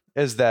true,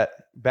 is that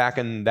back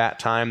in that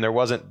time, there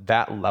wasn't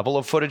that level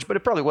of footage, but it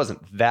probably wasn't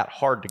that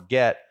hard to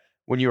get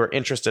when you were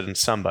interested in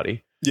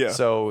somebody. Yeah.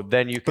 So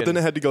then But then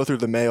it had to go through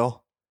the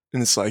mail,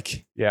 and it's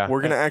yeah,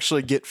 we're going to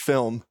actually get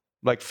film.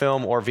 Like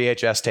film or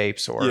VHS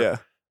tapes or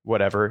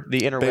whatever. The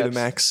interwebs.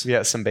 Betamax.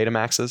 Yeah, some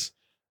Betamaxes.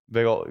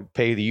 They'll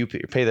pay the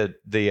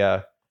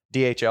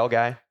DHL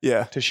guy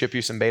to ship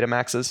you some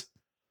Betamaxes.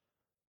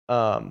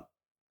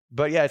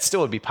 But yeah, it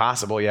still would be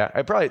possible. Yeah,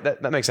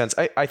 that makes sense.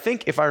 I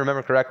think if I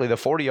remember correctly, the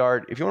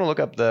 40-yard, if you want to look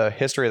up the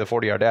history of the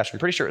 40-yard dash, I'm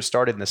pretty sure it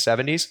started in the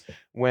 70s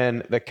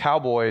when the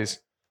Cowboys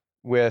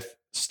with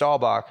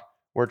Staubach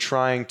were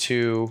trying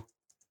to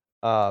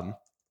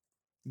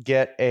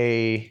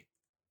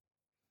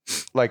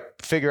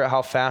figure out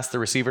how fast the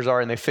receivers are.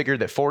 And they figured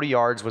that 40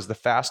 yards was the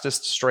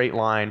fastest straight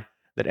line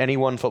that any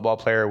one football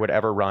player would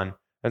ever run.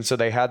 And so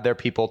they had their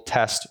people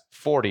test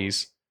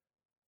 40s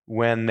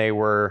when they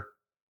were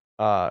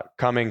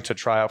coming to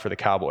try out for the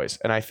Cowboys.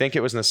 And I think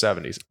it was in the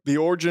 70s. The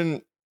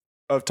origin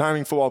of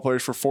timing football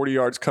players for 40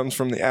 yards comes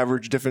from the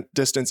average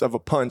distance of a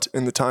punt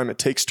and the time it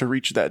takes to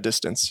reach that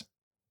distance.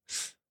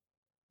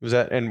 Was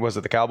it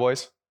the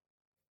Cowboys?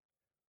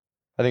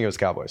 I think it was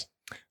Cowboys.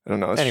 I don't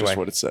know. That's just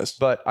what it says.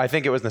 But I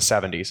think it was in the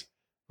 70s,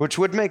 which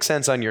would make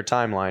sense on your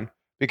timeline,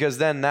 because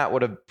then that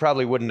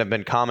wouldn't have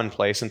been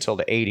commonplace until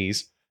the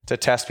 80s to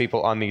test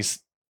people on these,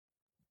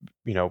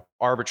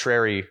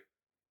 arbitrary,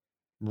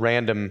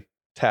 random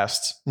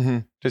tests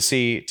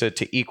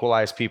to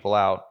equalize people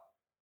out,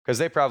 because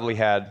they probably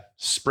had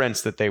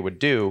sprints that they would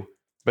do,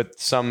 but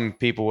some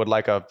people would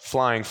like a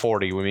flying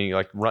 40 when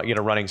you get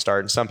a running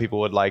start, and some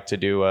people would like to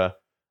do a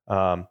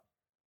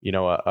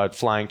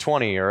flying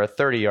 20 or a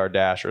 30-yard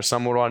dash, or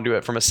some would want to do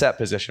it from a set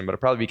position, but it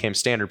probably became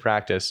standard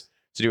practice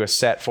to do a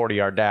set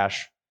 40-yard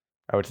dash,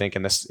 I would think,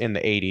 in the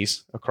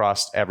 80s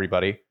across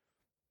everybody.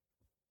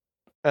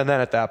 And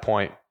then at that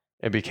point,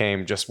 it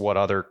became just what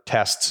other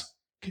tests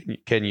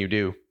can you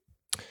do?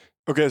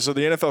 Okay, so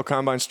the NFL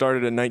Combine started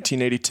in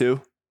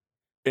 1982,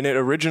 and it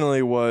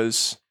originally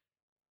was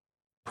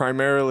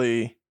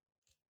primarily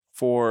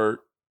to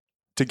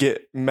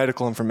get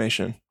medical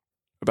information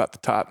about the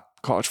top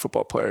college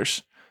football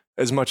players,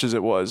 as much as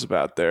it was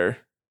about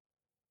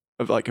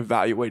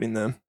evaluating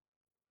them.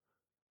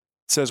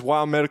 It says,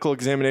 while medical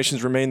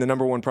examinations remain the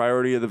number one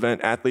priority of the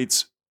event,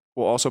 athletes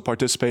will also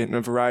participate in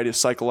a variety of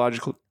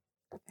psychological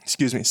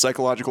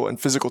and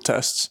physical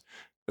tests,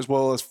 as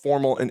well as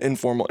formal and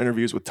informal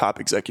interviews with top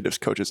executives,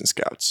 coaches, and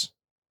scouts.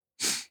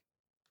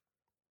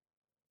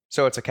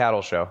 So it's a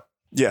cattle show.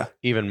 Yeah.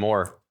 Even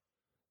more.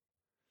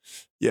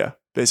 Yeah,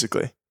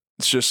 basically.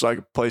 It's just like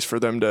a place for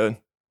them to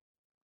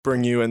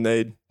bring you, and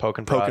they'd poke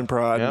and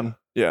prod and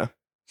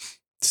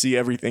see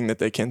everything that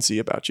they can see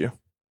about you.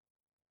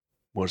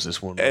 What's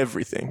this one?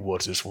 Everything.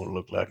 What's this one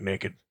look like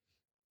naked?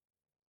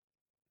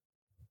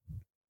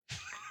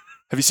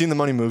 Have you seen the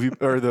Money movie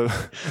or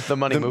the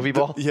Money movie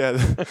ball?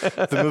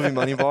 The movie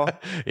Moneyball.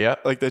 Yeah,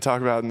 like they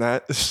talk about in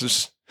that. It's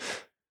just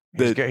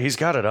he's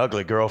got an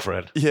ugly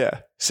girlfriend.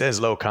 Yeah,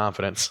 says low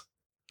confidence.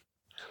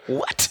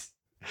 What?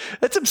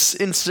 That's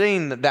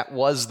insane. That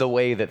was the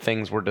way that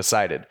things were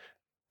decided,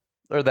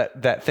 or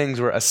that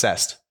things were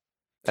assessed.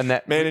 And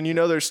that and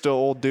there's still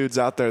old dudes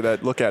out there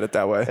that look at it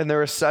that way. And there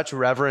was such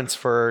reverence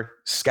for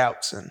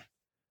scouts and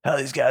Oh,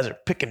 these guys are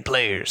picking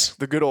players.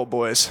 The good old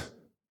boys.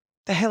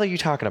 The hell are you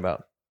talking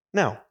about?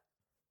 No.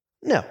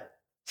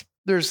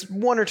 There's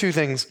one or two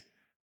things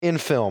in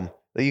film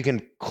that you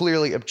can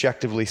clearly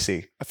objectively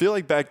see. I feel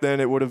like back then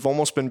it would have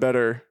almost been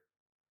better.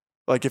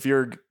 Like if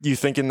you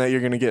thinking that you're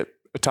going to get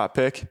a top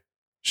pick,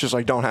 it's just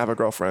like, don't have a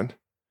girlfriend.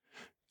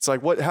 It's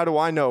like, how do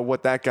I know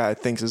what that guy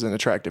thinks is an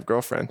attractive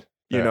girlfriend?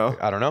 You know?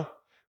 I don't know.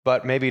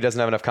 But maybe he doesn't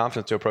have enough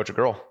confidence to approach a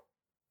girl.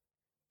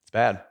 It's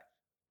bad.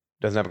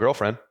 Doesn't have a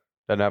girlfriend.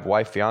 Doesn't have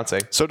wife, fiance.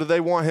 So do they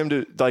want him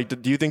to, like,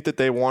 do you think that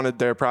they wanted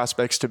their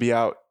prospects to be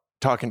out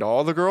talking to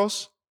all the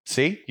girls?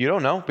 See, you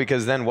don't know,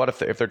 because then what if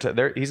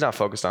they're he's not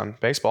focused on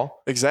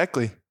baseball,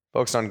 Exactly.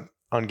 focused on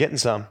getting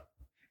some,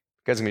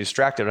 because he's gonna be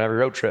distracted on every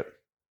road trip.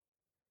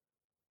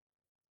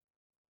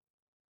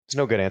 There's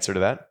no good answer to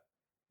that.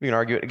 You can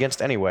argue it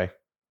against anyway.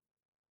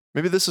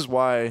 Maybe this is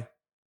why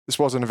this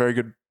wasn't a very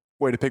good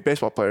way to pick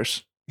baseball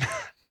players. I don't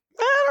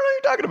know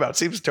what you're talking about.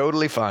 Seems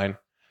totally fine.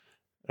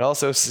 It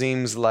also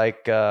seems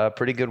like a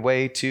pretty good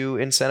way to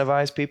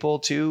incentivize people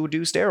to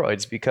do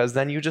steroids, because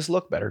then you just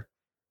look better.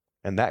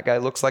 And that guy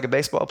looks like a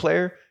baseball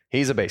player.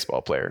 He's a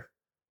baseball player.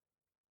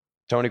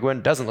 Tony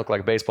Gwynn doesn't look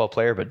like a baseball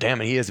player, but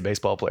damn it, he is a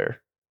baseball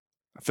player.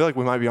 I feel like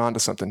we might be onto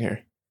something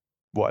here.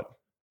 What?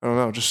 I don't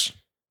know, just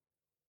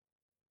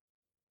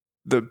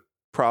the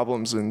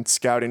problems in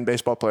scouting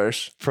baseball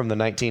players. From the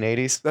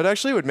 1980s? That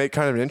actually would make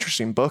kind of an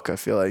interesting book, I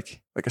feel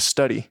like a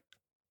study,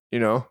 you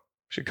know?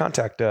 Should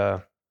contact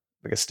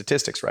like a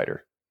statistics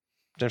writer,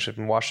 potentially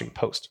from Washington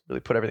Post.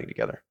 Really put everything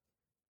together.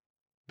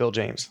 Bill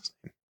James.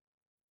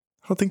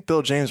 I don't think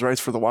Bill James writes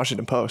for the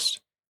Washington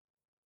Post.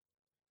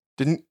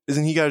 Isn't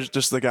he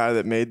just the guy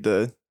that made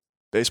the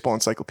baseball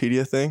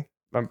encyclopedia thing?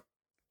 Oh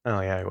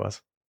yeah, he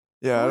was.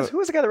 Yeah. Who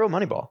was the guy that wrote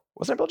Moneyball?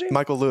 Wasn't it Bill James?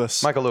 Michael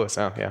Lewis. Michael Lewis.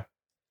 Oh yeah.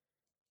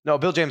 No,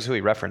 Bill James, who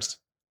he referenced.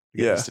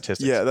 Yeah.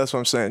 Statistics. Yeah, that's what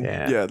I'm saying.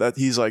 Yeah. That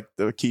he's like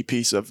the key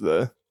piece of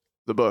the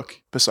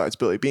book besides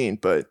Billy Beane.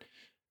 But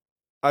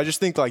I just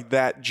think like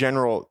that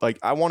general, like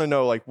I want to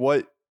know like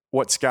what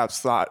scouts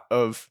thought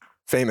of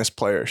famous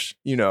players,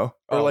 you know,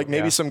 or like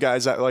maybe some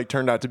guys that like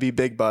turned out to be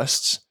big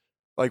busts.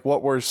 Like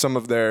what were some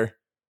of their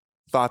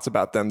thoughts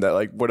about them that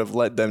like would have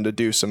led them to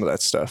do some of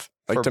that stuff,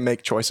 like to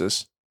make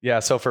choices? Yeah.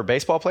 So for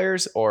baseball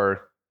players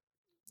or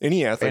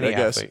any athlete, I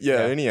guess. Athlete, yeah,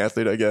 any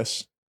athlete, I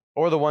guess.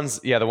 Or the ones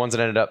that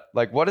ended up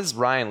like, what does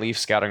Ryan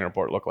Leaf's scouting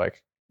report look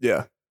like?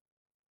 Yeah.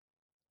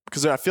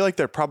 Because I feel like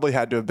there probably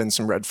had to have been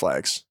some red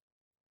flags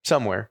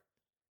somewhere.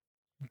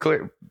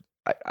 Clear.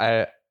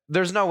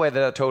 There's no way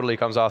that totally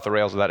comes off the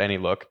rails without any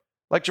look.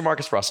 Like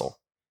Jamarcus Russell.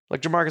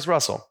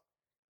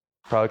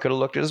 Probably could have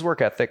looked at his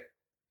work ethic.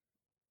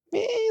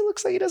 He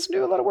looks like he doesn't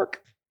do a lot of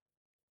work.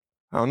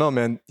 I don't know,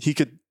 man. He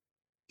could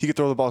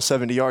throw the ball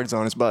 70 yards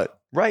on his butt.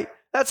 Right.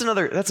 That's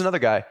another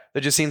guy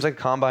that just seems like a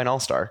combine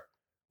all-star.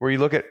 Where you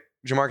look at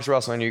Jamarcus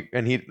Russell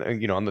and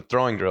he on the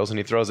throwing drills, and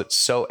he throws it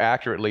so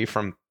accurately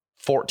from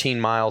 14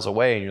 miles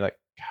away, and you're like,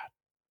 God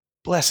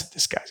bless it,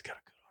 this guy's got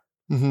a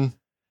good arm. Mm-hmm.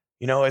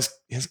 You know,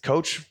 his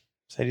coach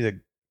said he's a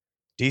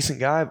decent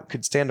guy, but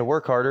could stand to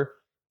work harder.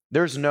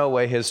 There's no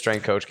way his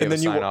strength coach gave a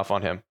sign off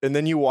on him. And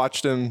then you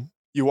watched him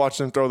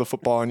throw the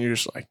football, and you're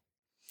just like,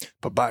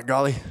 but by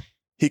golly,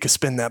 he could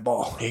spin that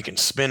ball. He can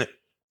spin it.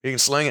 He can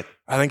sling it.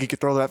 I think he could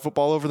throw that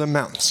football over the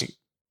mountains. I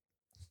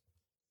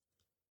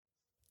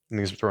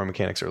think his throwing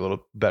mechanics are a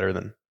little better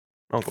than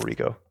Uncle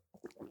Rico.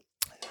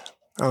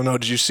 I don't know.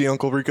 Did you see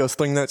Uncle Rico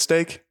sling that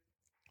steak?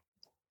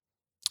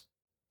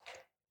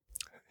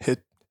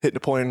 Hit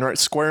Napoleon right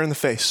square in the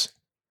face.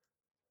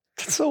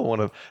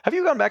 Have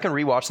you gone back and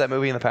rewatched that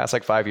movie in the past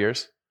like 5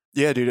 years?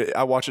 Yeah, dude.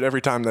 I watch it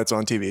every time that's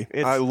on TV.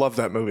 I love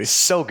that movie.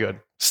 So good.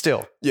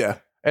 Still. Yeah.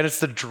 And it's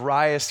the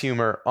driest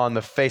humor on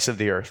the face of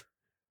the earth.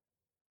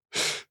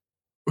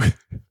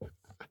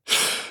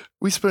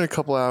 We spend a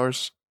couple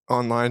hours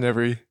online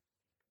every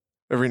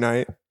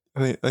night.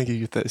 I think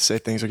you could say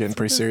things are getting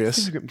pretty serious.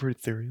 Things are getting pretty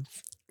serious.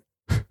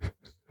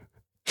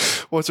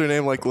 What's her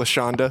name? Like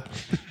LaShonda?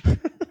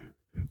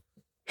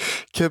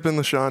 Kip and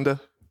LaShonda.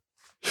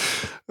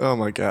 Oh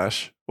my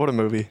gosh. What a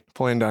movie.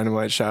 Napoleon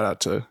Dynamite. Shout out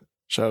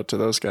to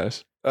those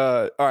guys.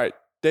 All right.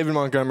 David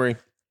Montgomery.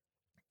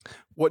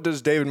 What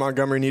does David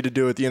Montgomery need to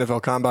do at the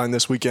NFL Combine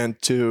this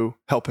weekend to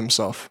help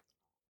himself?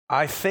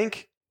 I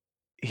think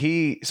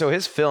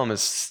his film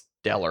is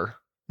stellar.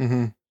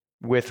 Mm-hmm.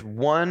 With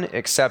one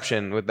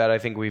exception that I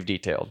think we've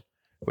detailed,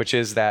 which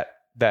is that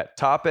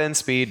top end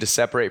speed to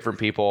separate from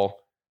people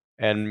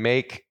and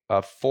make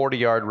a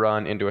 40-yard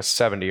run into a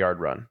 70-yard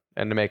run,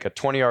 and to make a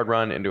 20-yard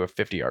run into a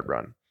 50-yard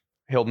run.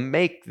 He'll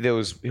make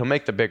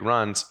the big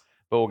runs,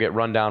 but will get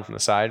run down from the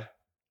side.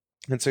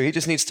 And so he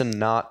just needs to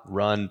not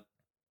run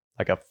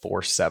like a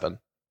 4.7.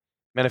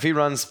 Man, if he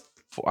runs,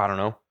 I don't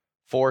know,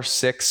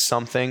 4.6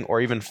 something,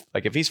 or even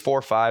like if he's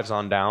 4.5s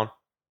on down,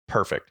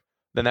 perfect.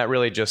 Then that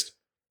really just,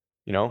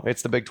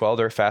 it's the Big 12.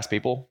 They're fast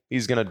people.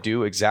 He's going to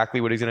do exactly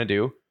what he's going to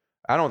do.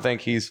 I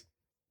think he's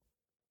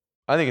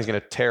going to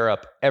tear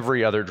up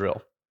every other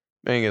drill.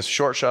 I think his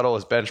short shuttle,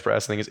 his bench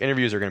press, I think his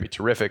interviews are going to be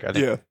terrific. I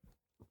think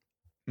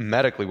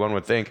medically one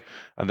would think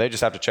they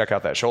just have to check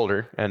out that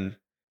shoulder, and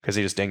because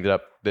he just dinged it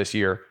up this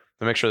year.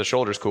 To make sure the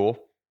shoulder's cool.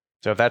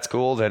 So if that's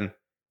cool, then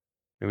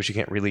which you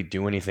can't really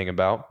do anything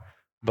about.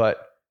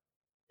 But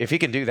if he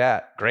can do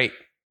that, great.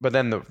 But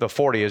then the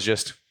 40 is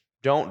just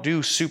don't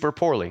do super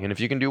poorly. And if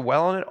you can do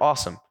well on it,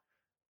 awesome.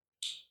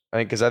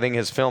 I think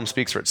his film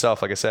speaks for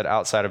itself, like I said,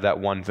 outside of that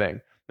one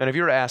thing. And if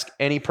you were to ask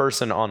any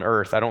person on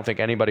earth, I don't think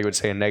anybody would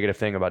say a negative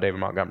thing about David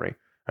Montgomery.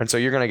 And so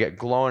you're going to get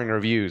glowing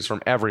reviews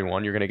from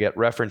everyone. You're going to get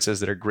references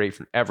that are great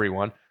from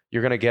everyone.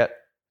 You're going to get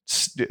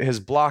his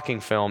blocking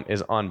film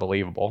is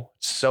unbelievable.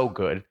 It's so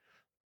good.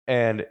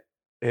 And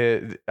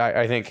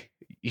I think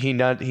he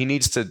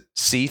needs to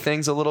see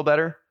things a little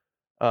better.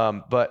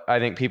 But I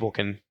think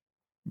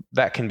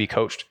that can be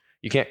coached.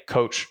 You can't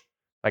coach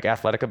like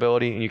athletic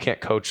ability, and you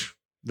can't coach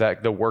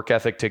the work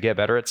ethic to get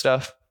better at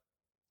stuff.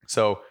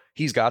 So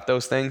he's got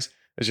those things.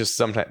 It's just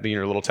sometimes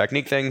little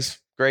technique things.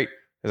 Great.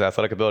 His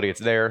athletic ability, it's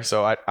there.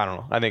 So I don't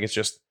know. I think it's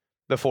just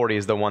the 40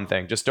 is the one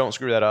thing. Just don't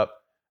screw that up.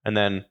 And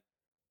then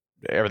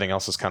everything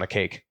else is kind of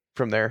cake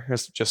from there.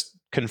 It's just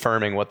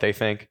confirming what they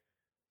think.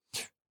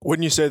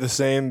 Wouldn't you say the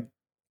same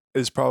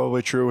is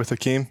probably true with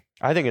Hakeem?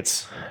 I think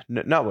it's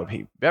not what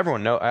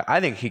everyone knows. I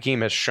think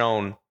Hakeem has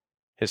shown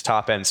his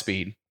top end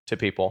speed to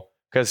people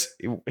because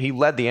he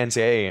led the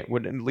NCAA,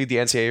 wouldn't lead the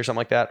NCAA or something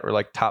like that, or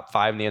like top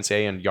 5 in the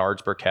NCAA in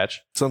yards per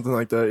catch. Something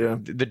like that, yeah.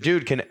 The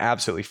dude can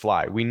absolutely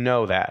fly. We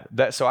know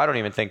that. So I don't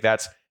even think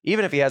that's,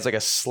 even if he has like a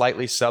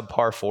slightly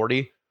subpar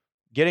 40,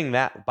 getting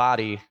that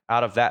body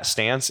out of that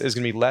stance is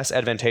going to be less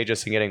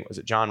advantageous than getting, was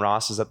it John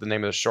Ross? Is that the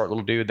name of the short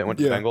little dude that went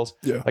to the Bengals?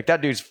 Yeah. Like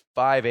that dude's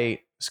 5'8",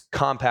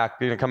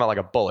 compact, going to come out like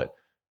a bullet.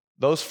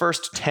 Those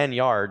first 10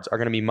 yards are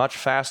going to be much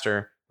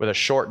faster with a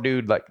short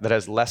dude like that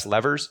has less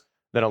levers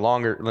than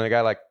a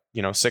guy like,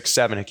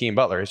 6'7" Hakeem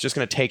Butler. It's just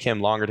going to take him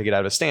longer to get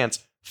out of his stance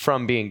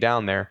from being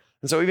down there.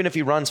 And so even if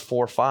he runs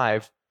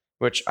 4.5,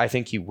 which I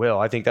think he will,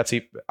 I would think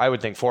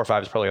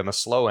 4.5 is probably on the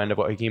slow end of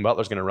what Hakeem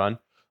Butler's going to run.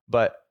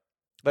 But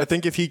I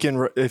think if he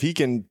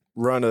can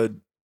run a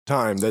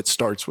time that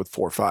starts with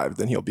 4.5,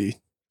 then he'll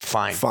be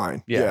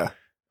fine. Yeah.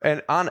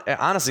 And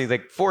honestly,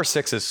 like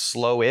 4.6 is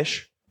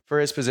slow-ish for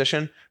his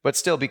position, but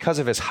still because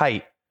of his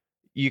height,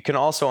 you can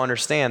also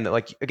understand that,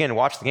 like, again,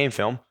 watch the game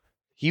film.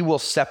 He will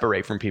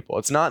separate from people.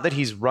 It's not that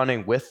he's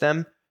running with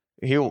them.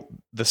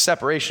 The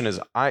separation is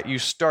you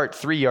start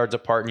 3 yards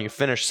apart and you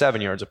finish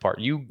 7 yards apart.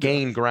 You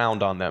gain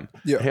ground on them.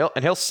 Yeah.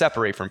 He'll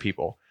separate from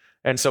people.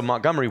 And so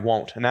Montgomery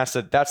won't. And that's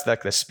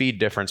like the speed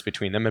difference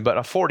between them. But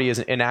a 40 is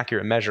an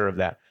inaccurate measure of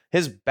that.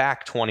 His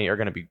back 20 are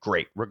going to be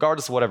great,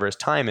 regardless of whatever his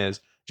time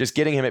is. Just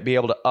getting him to be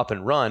able to up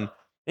and run.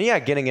 And yeah,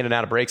 getting in and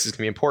out of breaks is going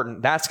to be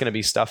important. That's going to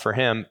be stuff for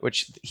him,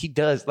 which he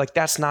does. Like,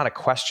 that's not a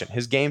question.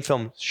 His game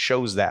film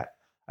shows that.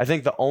 I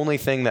think the only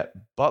thing that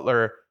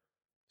Butler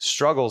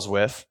struggles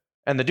with,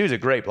 and the dude's a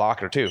great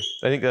blocker too.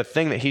 I think the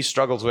thing that he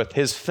struggles with,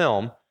 his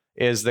film,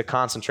 is the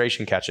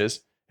concentration catches.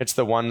 It's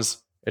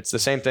the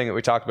same thing that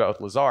we talked about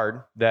with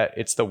Lazard, that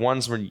it's the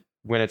ones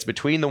when it's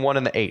between the 1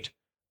 and the 8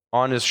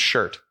 on his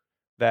shirt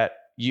that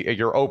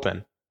you're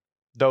open.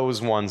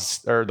 Those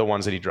ones are the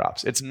ones that he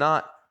drops. It's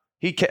not,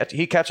 he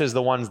catches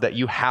the ones that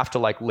you have to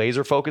like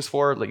laser focus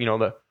for, like,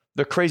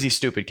 the crazy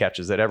stupid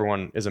catches that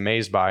everyone is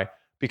amazed by,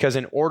 because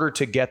in order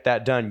to get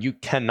that done, you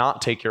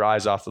cannot take your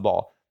eyes off the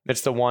ball.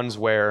 It's the ones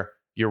where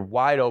you're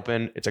wide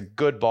open. It's a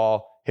good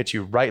ball, hits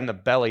you right in the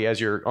belly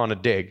as you're on a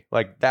dig.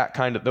 Like that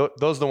kind of,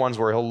 those are the ones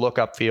where he'll look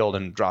upfield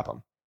and drop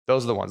them.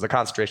 Those are the ones, the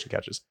concentration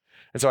catches.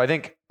 And so I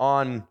think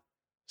on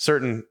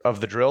certain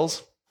of the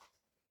drills,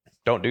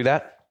 don't do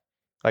that.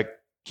 Like,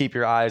 keep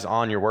your eyes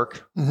on your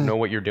work, know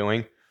what you're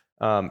doing.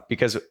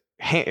 Because,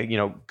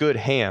 good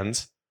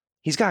hands,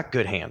 he's got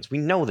good hands. We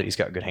know that he's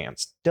got good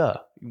hands. Duh.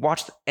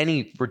 Watch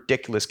any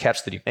ridiculous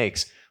catch that he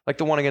makes, like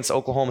the one against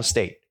Oklahoma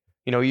State.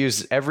 He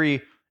uses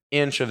every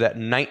inch of that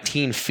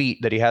 19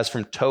 feet that he has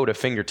from toe to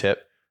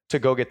fingertip to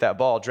go get that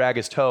ball, drag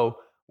his toe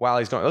while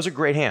he's going. Those are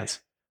great hands.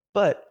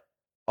 But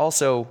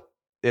also,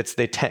 it's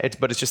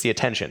just the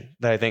attention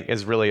that I think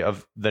is really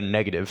of the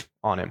negative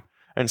on him.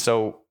 And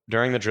so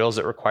during the drills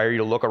that require you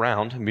to look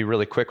around and be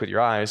really quick with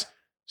your eyes,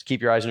 just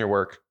keep your eyes on your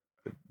work.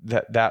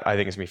 That I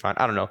think is going to be fine.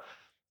 I don't know.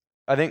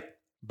 I think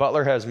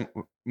Butler has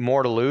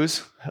more to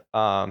lose.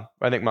 I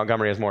think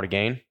Montgomery has more to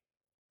gain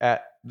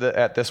at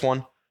this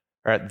one,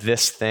 or at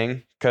this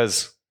thing,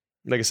 because,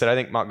 like I said, I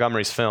think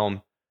Montgomery's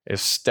film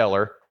is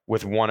stellar,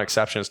 with one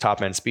exception, is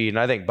top end speed, and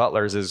I think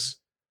Butler's is.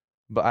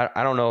 But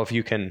I don't know if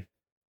you can,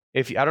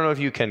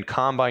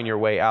 combine your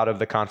way out of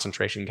the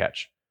concentration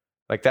catch.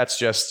 Like, that's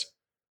just,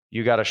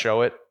 you got to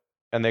show it,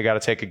 and they got to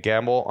take a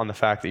gamble on the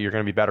fact that you're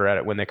going to be better at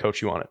it when they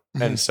coach you on it.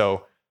 Mm-hmm. And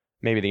so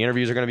maybe the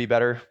interviews are going to be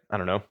better. I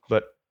don't know,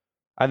 but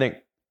I think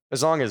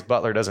as long as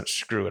Butler doesn't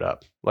screw it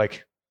up,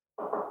 like,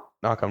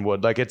 knock on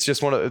wood, like, it's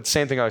just one of the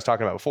same thing I was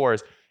talking about before,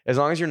 is as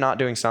long as you're not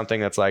doing something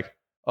that's like,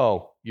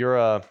 oh, you're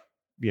an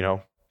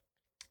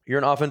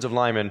offensive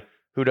lineman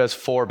who does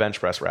 4 bench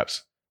press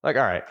reps. Like,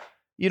 all right,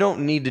 you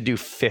don't need to do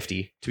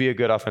 50 to be a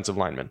good offensive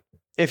lineman.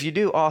 If you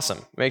do, awesome.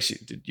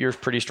 You're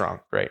pretty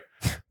strong. Great.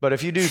 But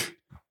if you do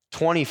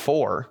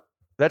 24,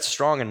 that's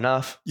strong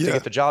enough to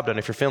get the job done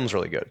if your film's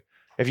really good.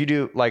 If you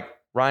do like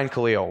Ryan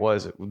Khalil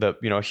was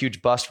a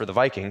huge bust for the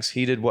Vikings.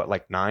 He did what,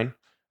 like 9?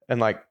 And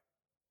like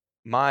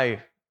my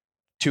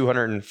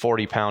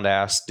 240-pound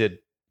ass did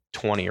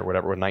 20 or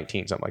whatever, with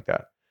 19, something like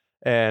that.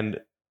 And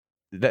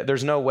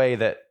there's no way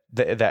that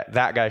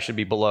guy should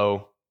be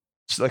below,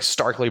 like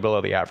starkly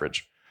below the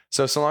average.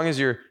 So long as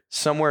you're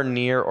somewhere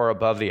near or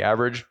above the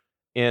average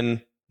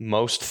in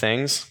most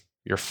things,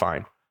 you're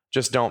fine.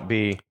 Just don't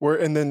be.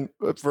 And then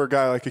for a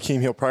guy like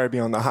Akeem, he'll probably be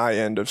on the high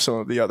end of some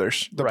of the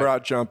others. The Right.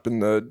 broad jump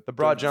and the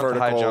broad jump, the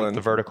high jump,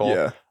 the vertical.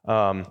 Yeah.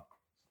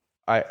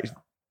 I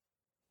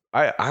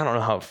don't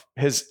know how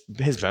his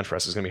bench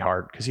press is going to be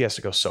hard because he has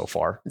to go so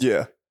far.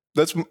 Yeah.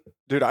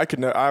 Dude,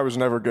 I was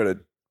never good at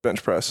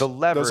bench press. The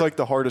lever. That was like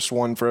the hardest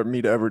one for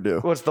me to ever do.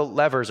 Well, the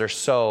levers are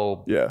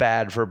so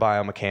bad for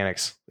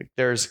biomechanics. Like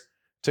there's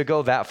to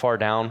go that far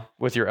down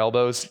with your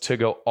elbows to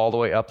go all the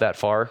way up that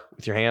far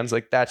with your hands.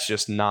 Like that's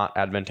just not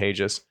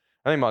advantageous.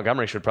 I think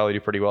Montgomery should probably do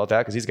pretty well at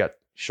that because he's got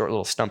short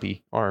little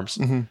stumpy arms.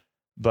 Mm-hmm.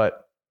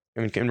 But I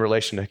mean, in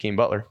relation to Hakeem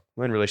Butler,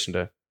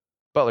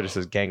 Butler just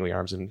has gangly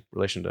arms in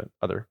relation to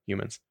other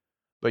humans.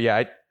 But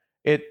yeah,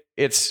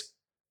 it's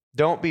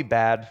don't be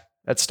bad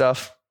at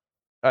stuff.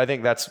 I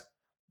think that's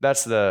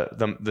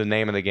the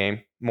name of the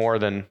game more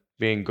than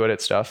being good at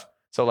stuff.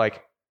 So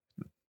like,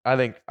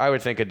 I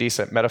would think a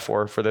decent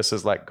metaphor for this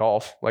is like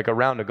golf, like a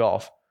round of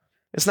golf.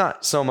 It's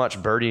not so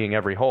much birdieing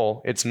every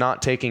hole. It's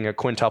not taking a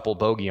quintuple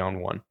bogey on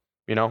one,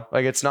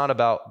 like it's not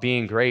about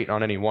being great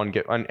on any one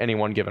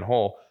given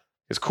hole.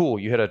 It's cool.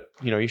 You hit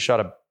you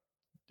shot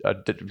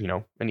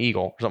an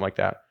eagle or something like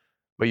that.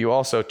 But you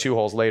also 2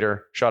 holes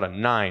later shot a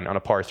 9 on a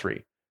par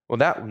 3. Well,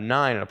 that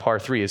 9 on a par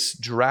 3 is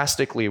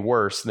drastically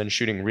worse than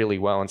shooting really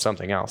well on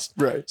something else.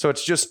 Right. So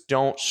it's just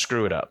don't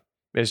screw it up.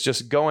 It's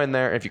just go in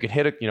there. If you can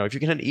hit if you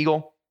can hit an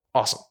eagle,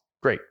 awesome.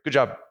 Great. Good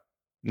job.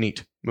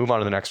 Neat. Move on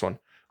to the next one.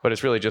 But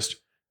it's really just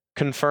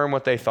confirm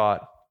what they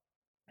thought,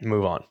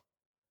 move on.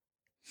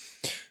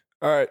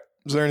 All right.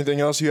 Is there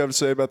anything else you have to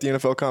say about the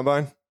NFL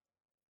Combine?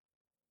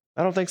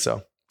 I don't think so.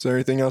 Is there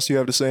anything else you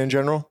have to say in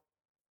general?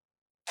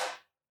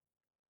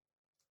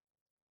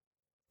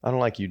 I don't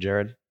like you,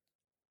 Jared.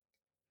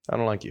 I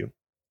don't like you.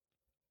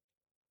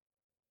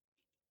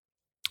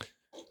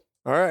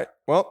 All right.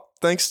 Well,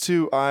 thanks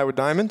to Iowa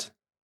Diamond.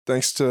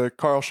 Thanks to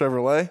Carl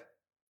Chevrolet.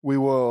 We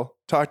will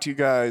talk to you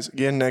guys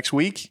again next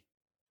week.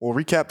 We'll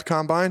recap the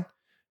Combine.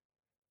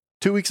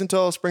 2 weeks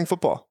until spring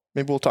football.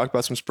 Maybe we'll talk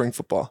about some spring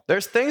football.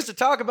 There's things to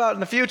talk about in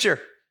the future.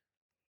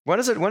 When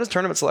does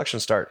tournament selection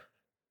start?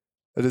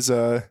 It is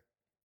it'll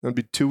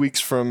be 2 weeks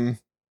from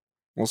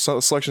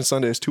Selection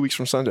Sunday is 2 weeks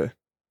from Sunday.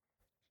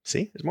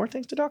 See, there's more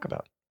things to talk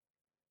about.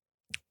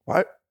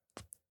 Why?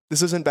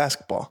 This isn't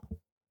basketball.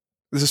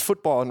 This is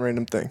football and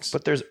random things.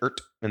 But there's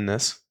in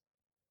this.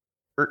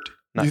 Are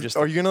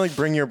you going to like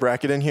bring your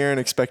bracket in here and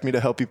expect me to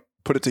help you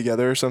put it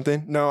together or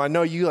something? No, I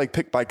know you like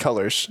pick by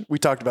colors. We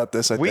talked about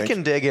this, I think. We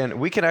can dig in.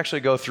 We can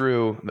actually go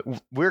through.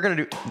 We're going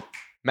to do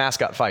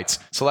mascot fights.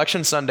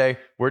 Selection Sunday,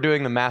 we're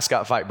doing the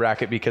mascot fight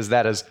bracket because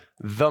that is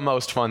the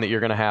most fun that you're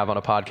going to have on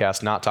a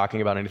podcast, not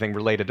talking about anything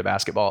related to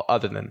basketball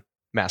other than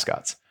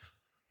mascots.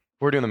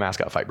 We're doing the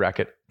mascot fight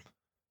bracket.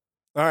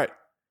 All right.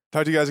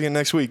 Talk to you guys again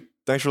next week.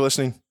 Thanks for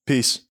listening. Peace.